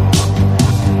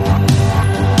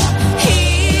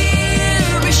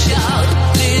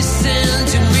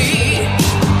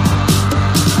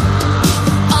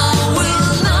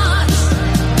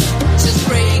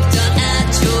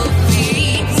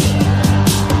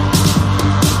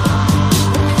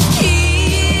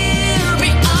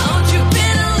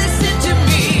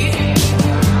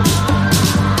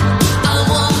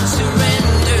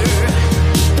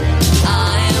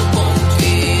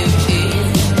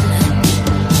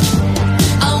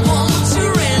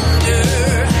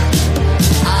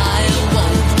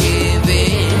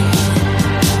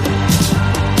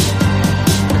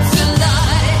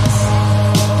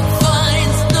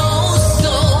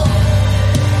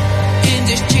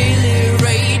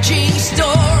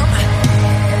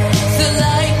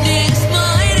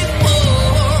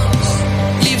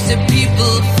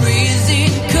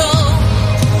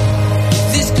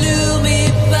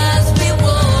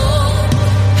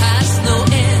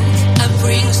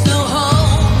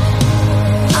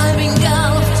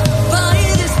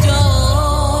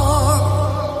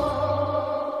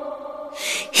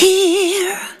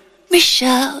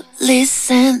 Michelle,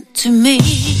 listen to me.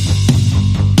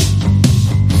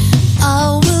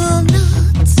 I will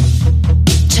not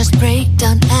just break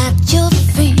down at your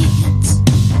feet.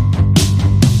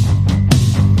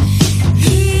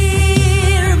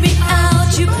 Hear me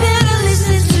out, you better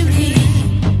listen to me.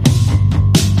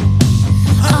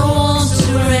 I won't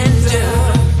surrender,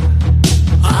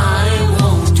 I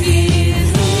won't give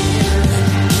in.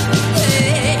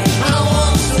 Hey, I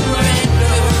won't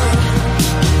surrender,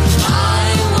 I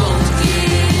won't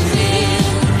give in.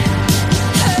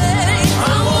 Hey,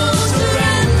 I won't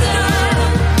surrender,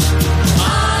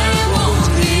 I won't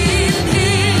give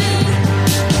in.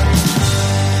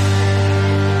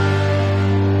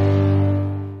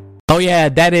 Oh yeah,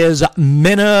 that is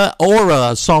Minna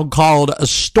Aura, a song called A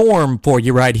Storm for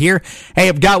you right here. Hey,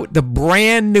 I've got the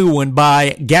brand new one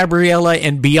by Gabriella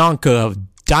and Bianca of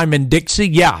Diamond Dixie.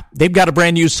 Yeah, they've got a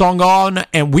brand new song on,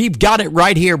 and we've got it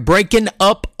right here, Breaking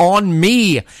Up on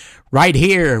Me, right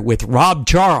here with Rob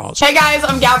Charles. Hey guys,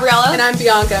 I'm Gabriella. And I'm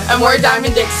Bianca. And we're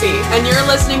Diamond Dixie. And you're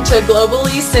listening to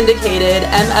globally syndicated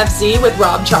MFZ with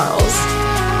Rob Charles.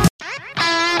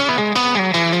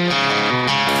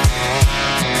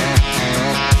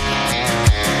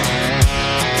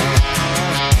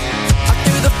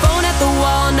 Threw the phone at the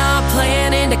wall, not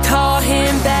planning to call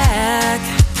him back.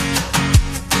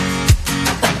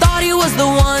 I thought he was the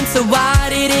one, so why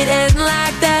did it end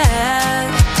like that?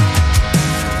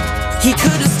 He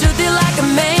could have stood there like a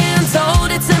man,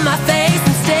 told it to my face.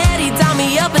 Instead, he dialed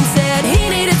me up and said he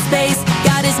needed space.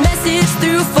 Got his message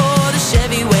through for the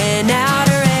Chevy went out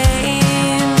of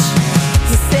range.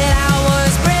 He said I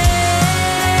was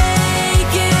breaking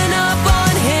up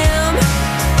on him.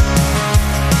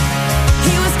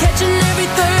 He was catching every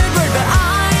third word, but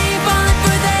I ain't falling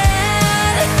for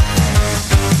that.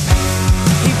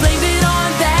 He blamed it on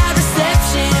bad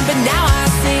reception, but now I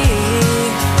see.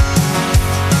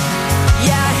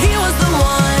 Yeah,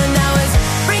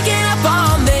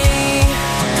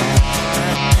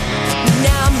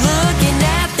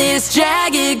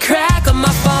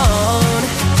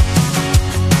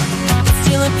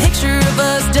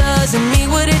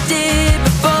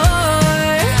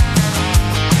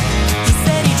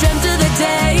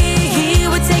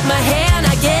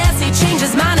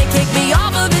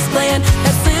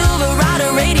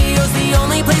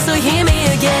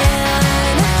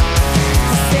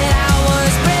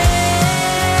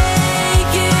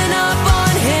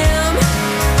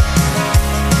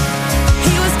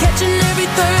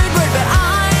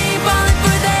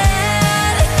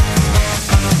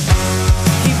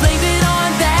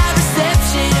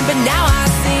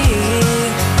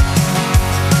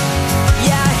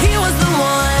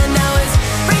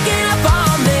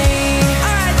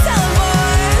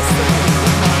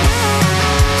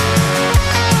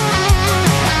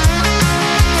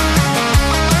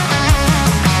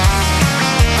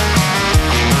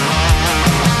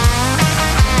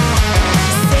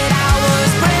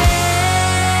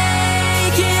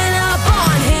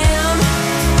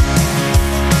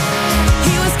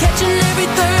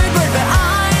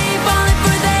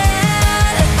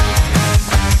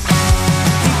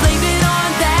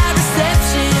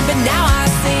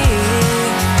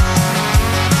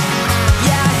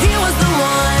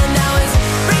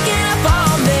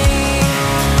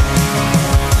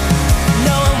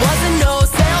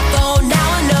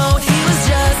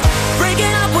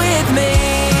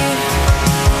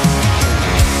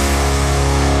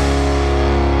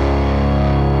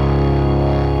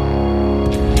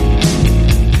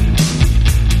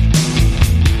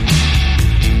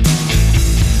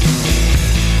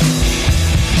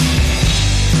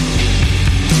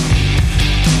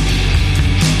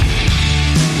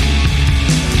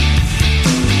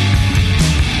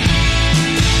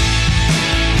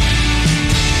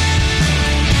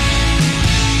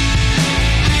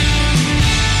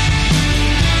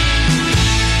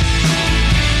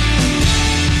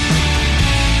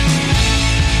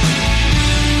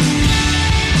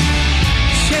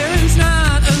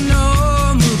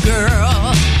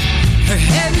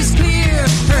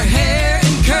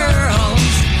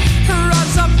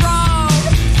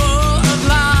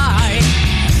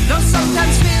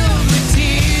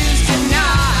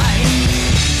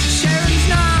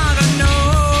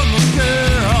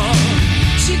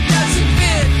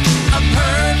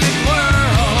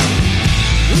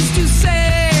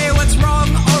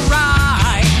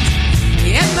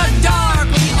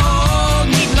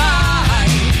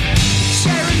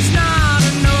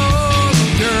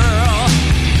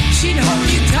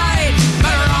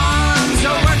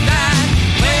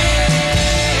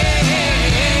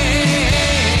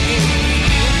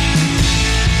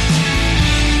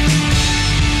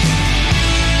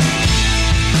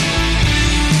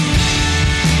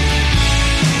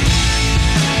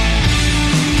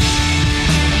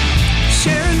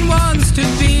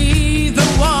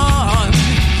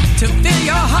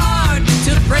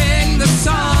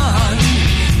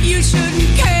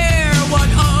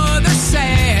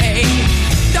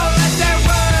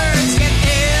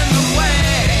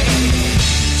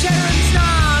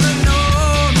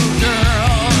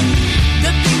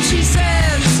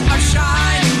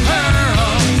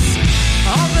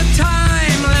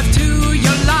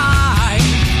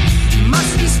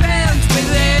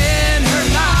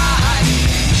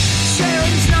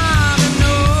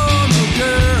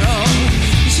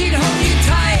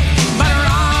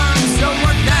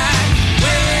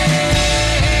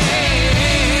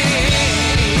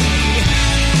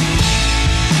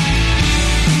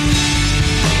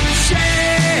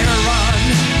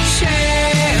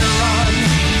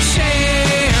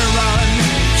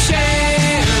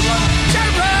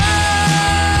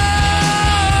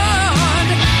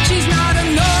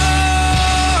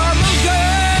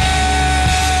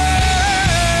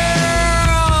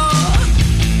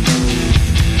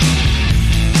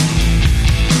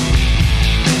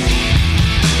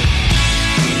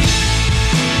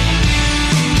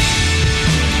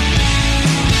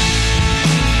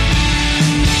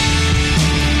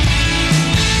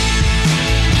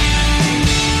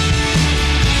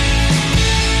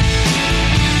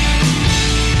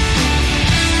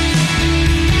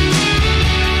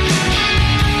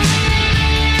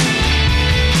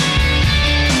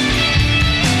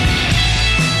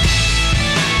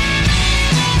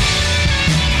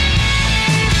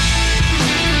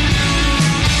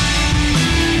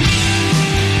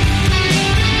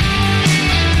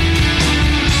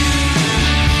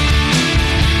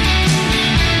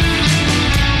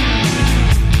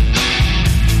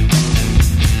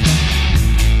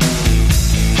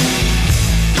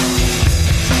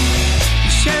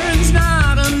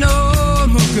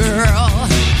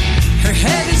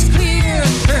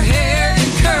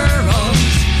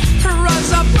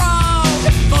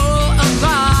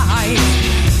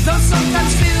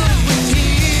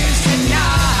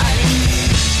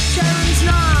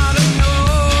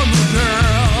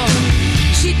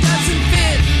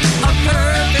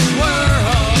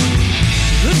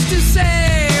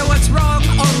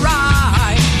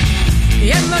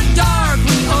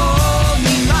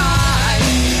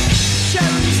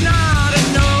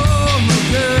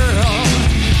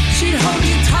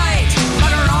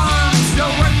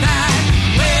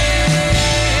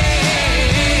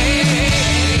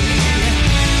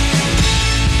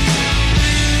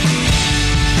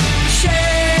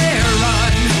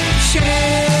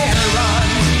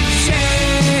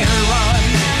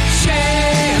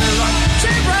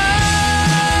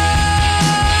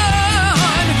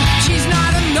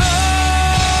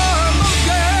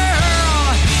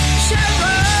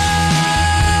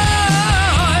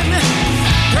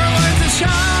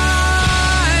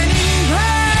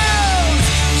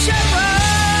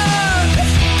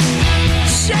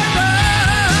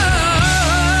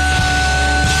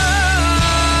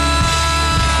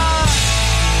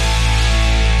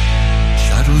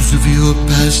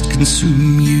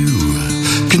 consume you,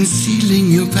 concealing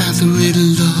your pathway to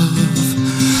love.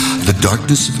 The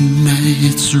darkness of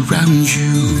night surrounds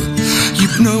you.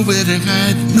 You've nowhere to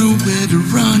hide, nowhere to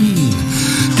run.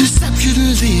 Deception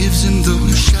lives in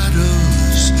those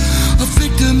shadows, a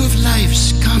victim of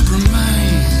life's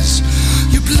compromise.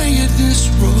 You're playing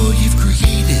this role you've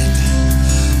created,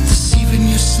 deceiving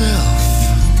yourself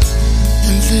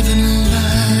and living a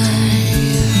lie.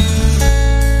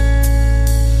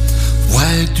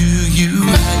 Why do you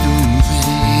hide away?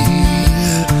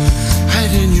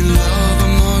 Hide in your love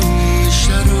among the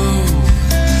shadow.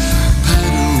 Hide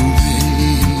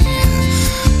away.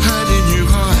 Hide in your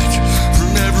heart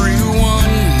from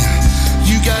everyone.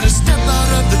 You gotta step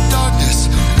out of the darkness,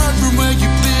 run from where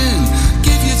you've been.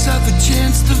 Give yourself a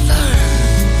chance to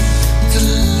learn, to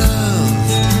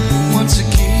love once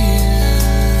again.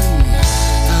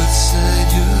 Outside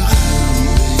your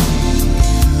hideaway.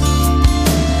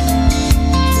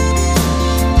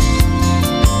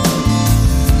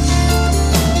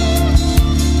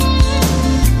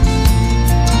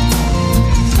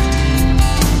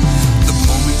 The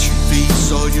moment you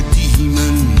face all your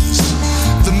demons,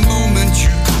 the moment you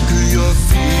conquer your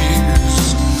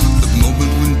fears, the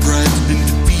moment when pride's been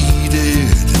defeated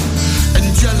and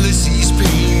jealousy's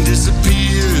pain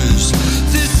disappears.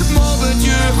 This moment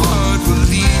your heart will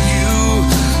lead you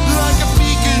like a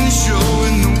beacon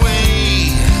showing the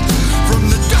way from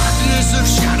the darkness of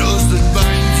shadows that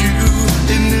bind you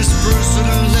in this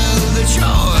personal hell that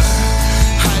you're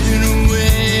hiding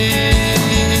away.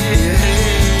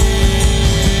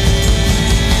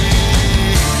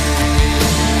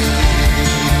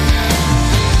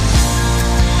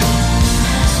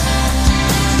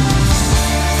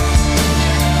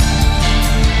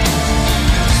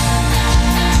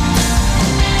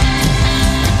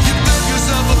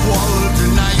 Wall of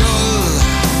denial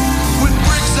with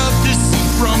bricks of deceit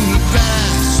from the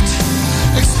past,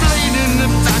 explaining the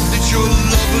fact that your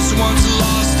love was once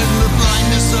lost in the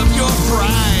blindness of your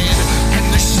pride and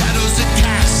the shadows it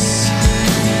casts.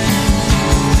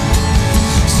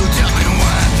 So tell me,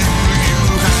 why do you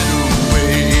hide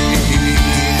away?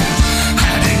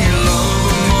 Hiding your love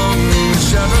among the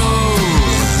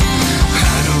shadows.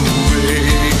 Hide away.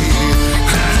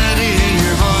 Hide in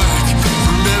your heart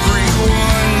from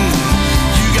everyone.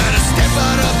 Step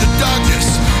out of the darkness,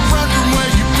 run from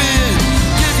where you've been.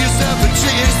 Give yourself a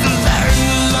chance to learn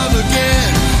to love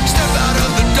again. Step out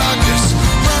of the darkness,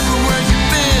 run from where you've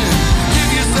been.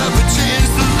 Give yourself a chance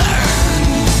to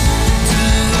learn to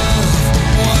love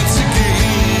once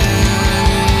again.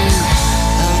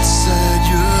 Outside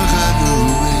your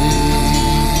hideaway.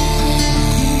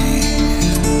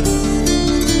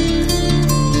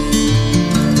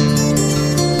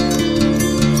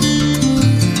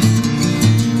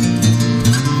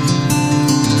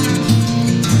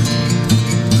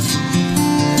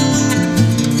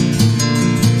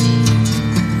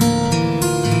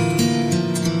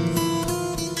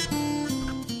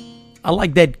 I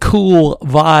like that cool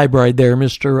vibe right there,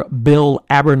 Mr. Bill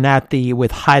Abernathy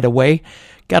with Hideaway.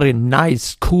 Got a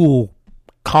nice, cool,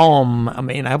 calm. I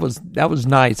mean, that was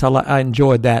nice. I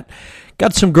enjoyed that.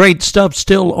 Got some great stuff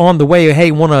still on the way.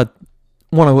 Hey, want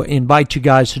to invite you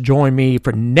guys to join me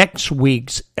for next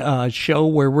week's show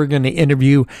where we're going to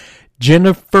interview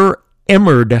Jennifer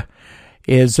Emmerd.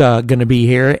 Is going to be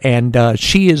here, and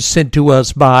she is sent to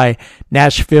us by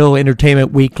Nashville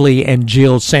Entertainment Weekly and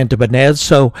Jill Santabanez,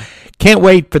 so can't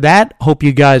wait for that. Hope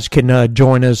you guys can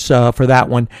join us for that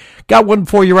one. Got one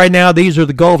for you right now. These are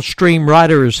the Gulfstream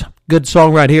Riders. Good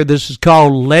song right here. This is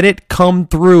called Let It Come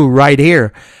Through right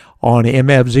here on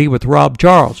MFZ with Rob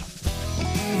Charles.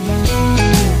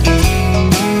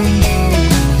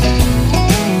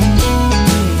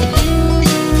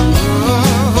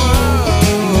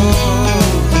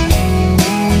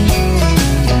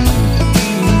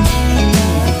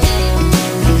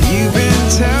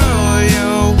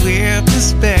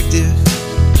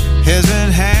 Has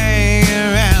been hanging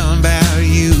around about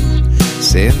you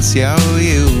since you're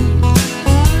you.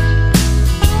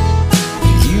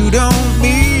 You don't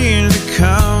mean to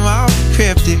come off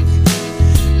cryptic,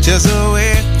 just the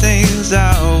way things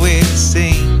always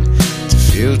seem to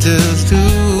filter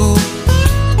through.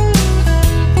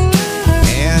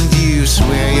 And you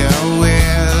swear you're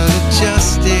well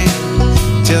adjusted,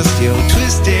 just your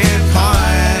twisted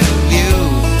point of view.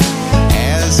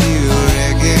 As you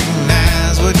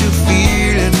recognize what you're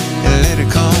feeling and let it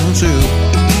come through.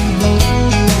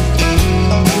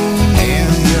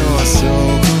 And you're so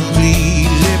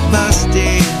completely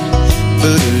busted,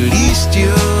 but at least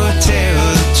you'll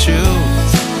tell the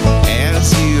truth.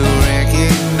 As you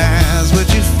recognize what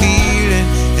you're feeling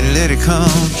and let it come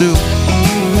through.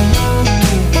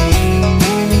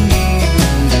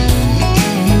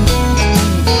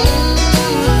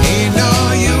 Ain't no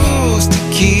use to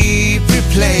keep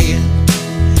replaying.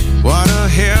 Wanna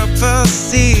help the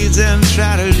seeds and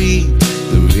try to leave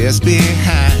the rest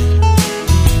behind.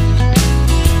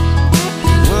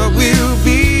 What will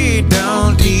be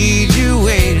don't need you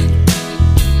waiting.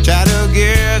 Try to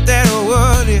get that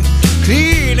water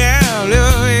clean out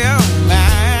of your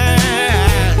mind.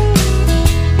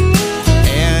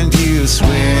 And you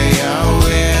swear you're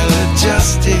well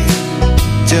adjusted,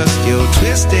 just your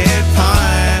twisted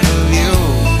point of view.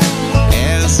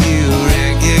 As you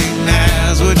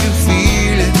recognize what you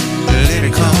feel and let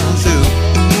it come through.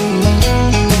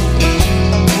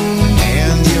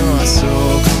 And you're so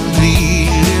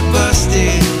completely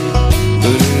busted,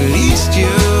 but at least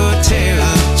you tell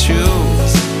the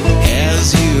truth.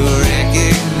 As you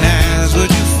recognize what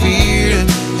you feel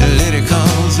and let it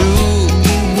come through.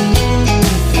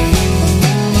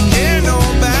 Ain't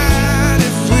nobody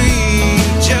free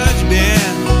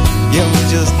judgment. You're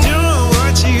just doing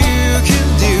what you can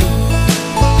do.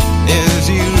 As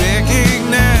you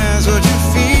recognize what you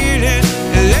feel and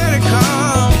let it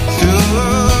come through.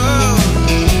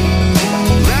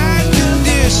 Right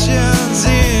conditions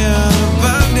in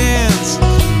abundance.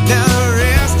 Now the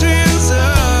rest is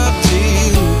up to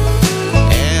you.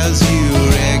 As you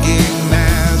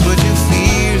recognize what you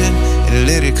feel and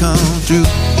let it come through.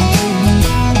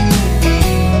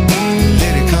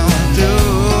 Let it come through.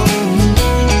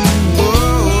 Oh,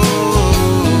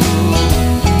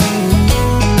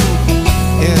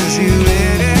 as you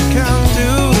let it come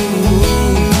through.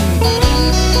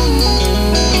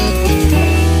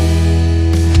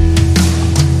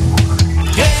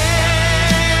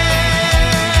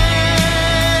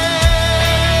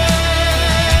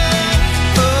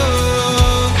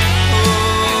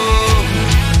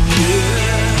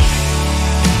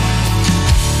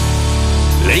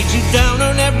 Laid you down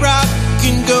on that rock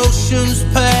in Goshen's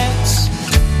Pass,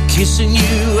 kissing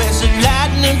you as the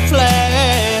lightning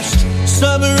flashed.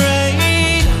 Summer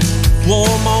rain,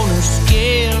 warm on her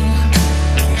skin.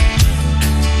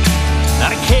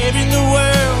 Not a care in the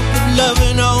world but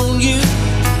loving on you.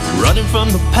 Running from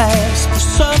the past for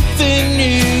something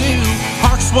new.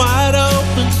 Hearts wide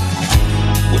open,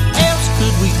 what else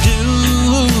could we do?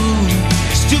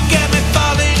 Still got me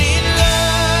falling in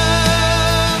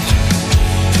love.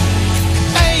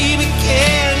 Baby,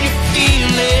 can you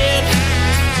feel it?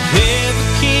 Every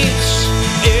kiss,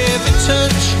 every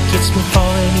touch gets me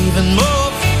falling even more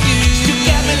for you. Still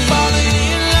got me falling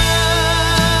in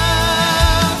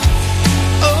love.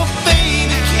 Oh,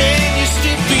 baby, can you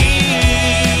still feel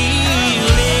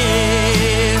it?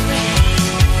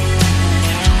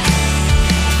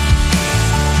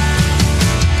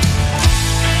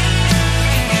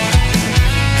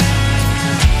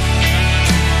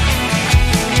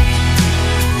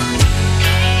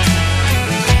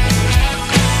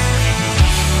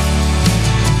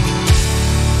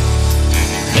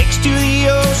 Next to the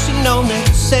ocean on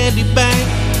that sandy bank,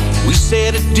 we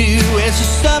said adieu as the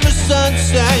summer sun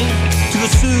sank to the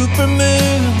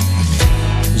supermoon.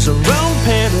 It's our own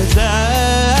paradise.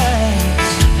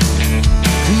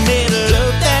 And then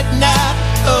love that night,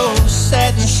 oh,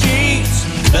 satin sheets,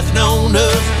 nothing on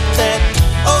us but that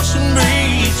ocean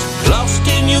breeze. Lost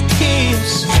in your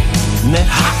kiss and that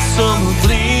hot summer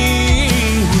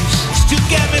breeze. Still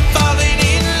got me falling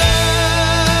in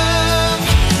love.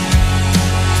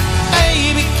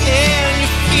 Baby, can you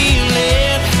feel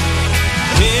it?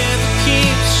 Every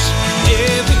kiss,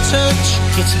 every touch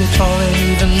gets me falling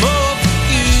even more for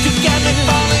you. Still got me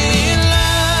falling in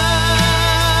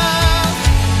love.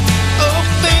 Oh,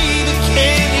 baby,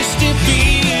 can you still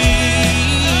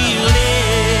feel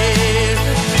it?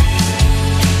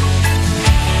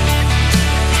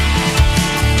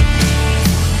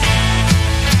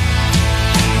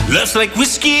 Love's like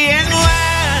whiskey and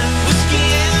wine. Whiskey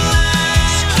and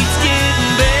wine just keeps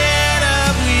getting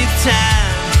better with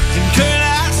time. And girl,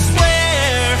 I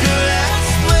swear,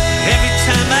 every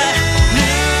time I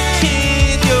look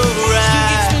in your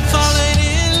eyes, still gets me falling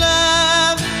in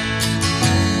love.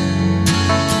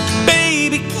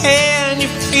 Baby, can you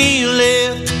feel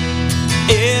it?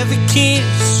 Every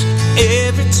kiss,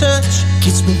 every touch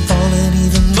gets me falling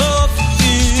even more for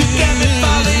you. Still got me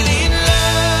falling in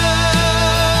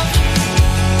love.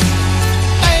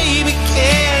 Baby,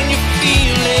 can you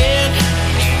feel it?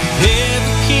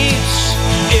 Every kiss,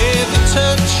 every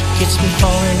touch gets me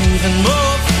falling even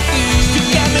more for you. Still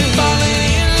got me falling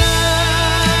in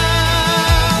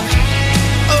love.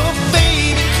 Oh,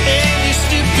 baby, can you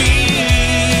still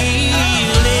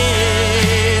feel it?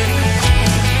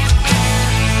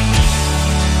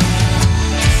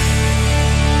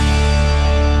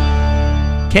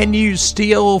 Can You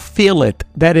Still Feel It?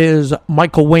 That is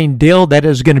Michael Wayne Dill. That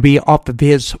is going to be off of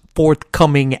his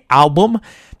forthcoming album.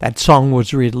 That song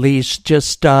was released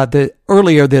just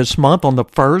earlier this month on the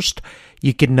 1st.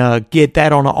 You can get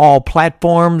that on all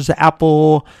platforms,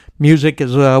 Apple Music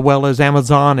as well as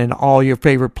Amazon and all your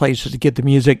favorite places to get the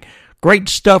music. Great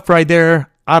stuff right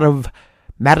there out of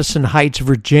Madison Heights,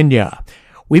 Virginia.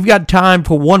 We've got time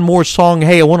for one more song.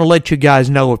 Hey, I want to let you guys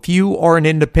know, if you are an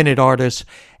independent artist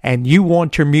and you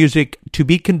want your music to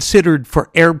be considered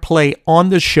for airplay on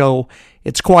the show,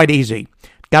 it's quite easy.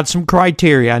 Got some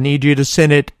criteria. I need you to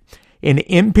send it in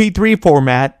MP3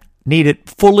 format, need it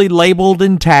fully labeled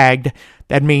and tagged.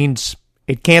 That means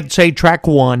it can't say track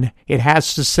 1. It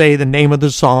has to say the name of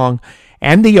the song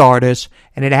and the artist,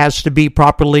 and it has to be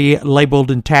properly labeled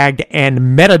and tagged and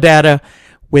metadata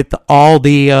with all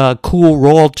the cool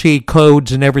royalty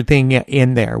codes and everything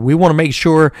in there. We want to make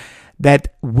sure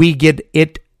that we get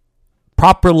it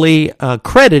properly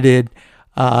credited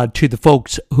to the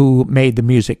folks who made the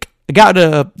music. I got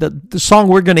the song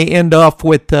we're going to end off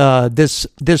with this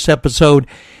episode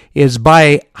is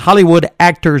by Hollywood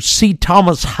actor C.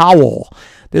 Thomas Howell.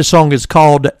 This song is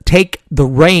called Take the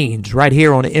Reins, right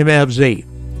here on MFZ.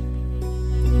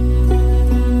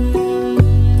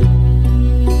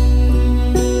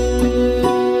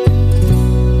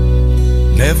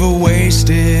 Never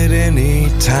wasted any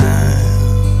time.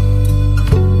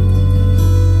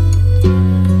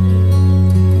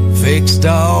 Fixed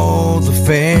all the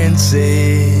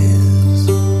fences.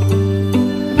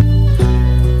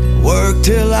 Worked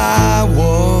till I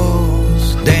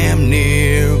was damn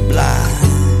near blind.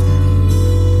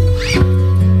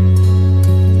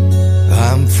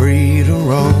 I'm free to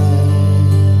roam.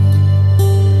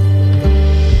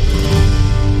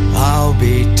 I'll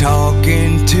be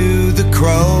talking to the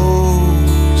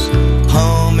crows,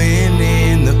 humming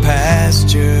in the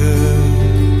pasture.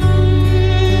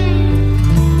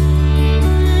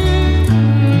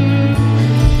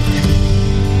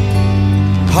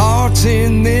 Hearts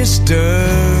in this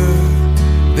dirt,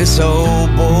 this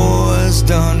old boy's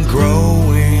done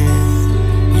growing.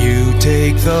 You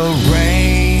take the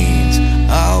reins,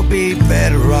 I'll be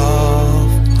better off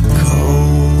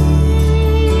cold.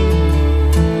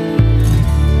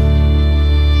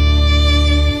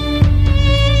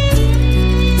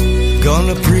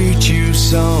 Gonna preach you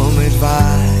some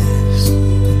advice.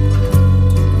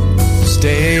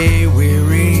 Stay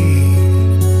weary,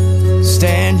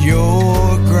 stand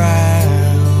your ground.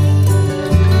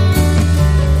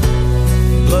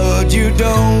 Blood you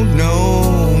don't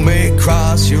know may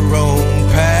cross your own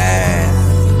path.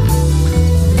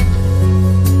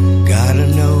 Gotta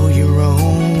know your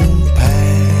own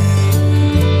path.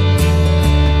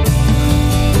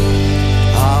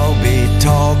 I'll be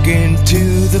talking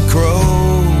to the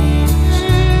crows,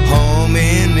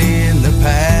 humming in the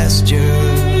pasture.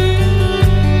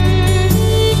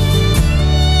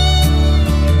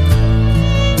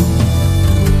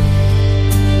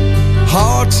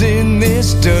 Hearts in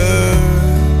this dirt,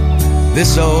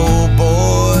 this old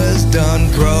boy's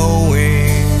done growing.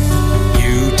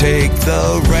 You take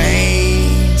the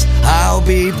reins, I'll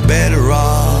be better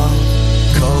off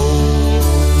cold.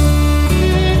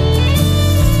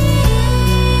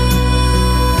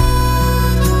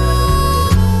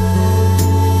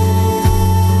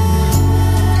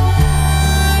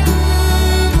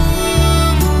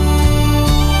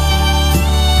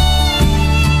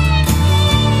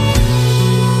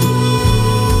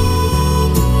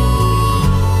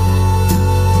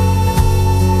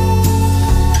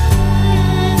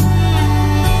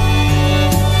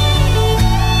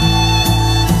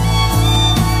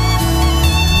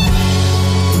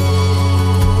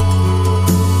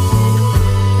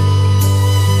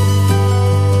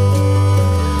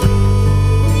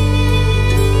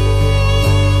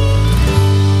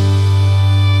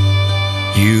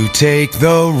 You take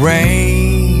the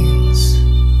reins,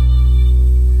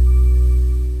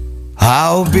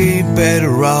 I'll be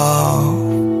better off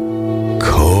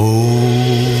cold.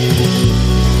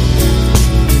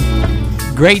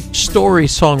 Great story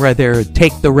song right there,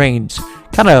 Take the Reins.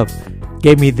 Kind of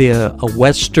gave me a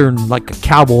western, like a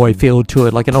cowboy feel to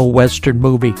it, like an old western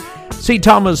movie. C.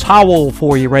 Thomas Howell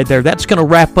for you right there. That's going to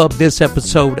wrap up this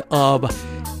episode of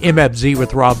MFZ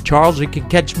with Rob Charles. You can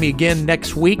catch me again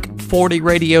next week, 40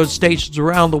 radio stations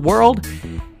around the world.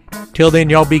 Till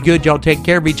then, y'all be good. Y'all take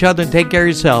care of each other and take care of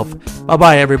yourself.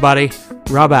 Bye-bye, everybody.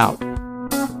 Rob out.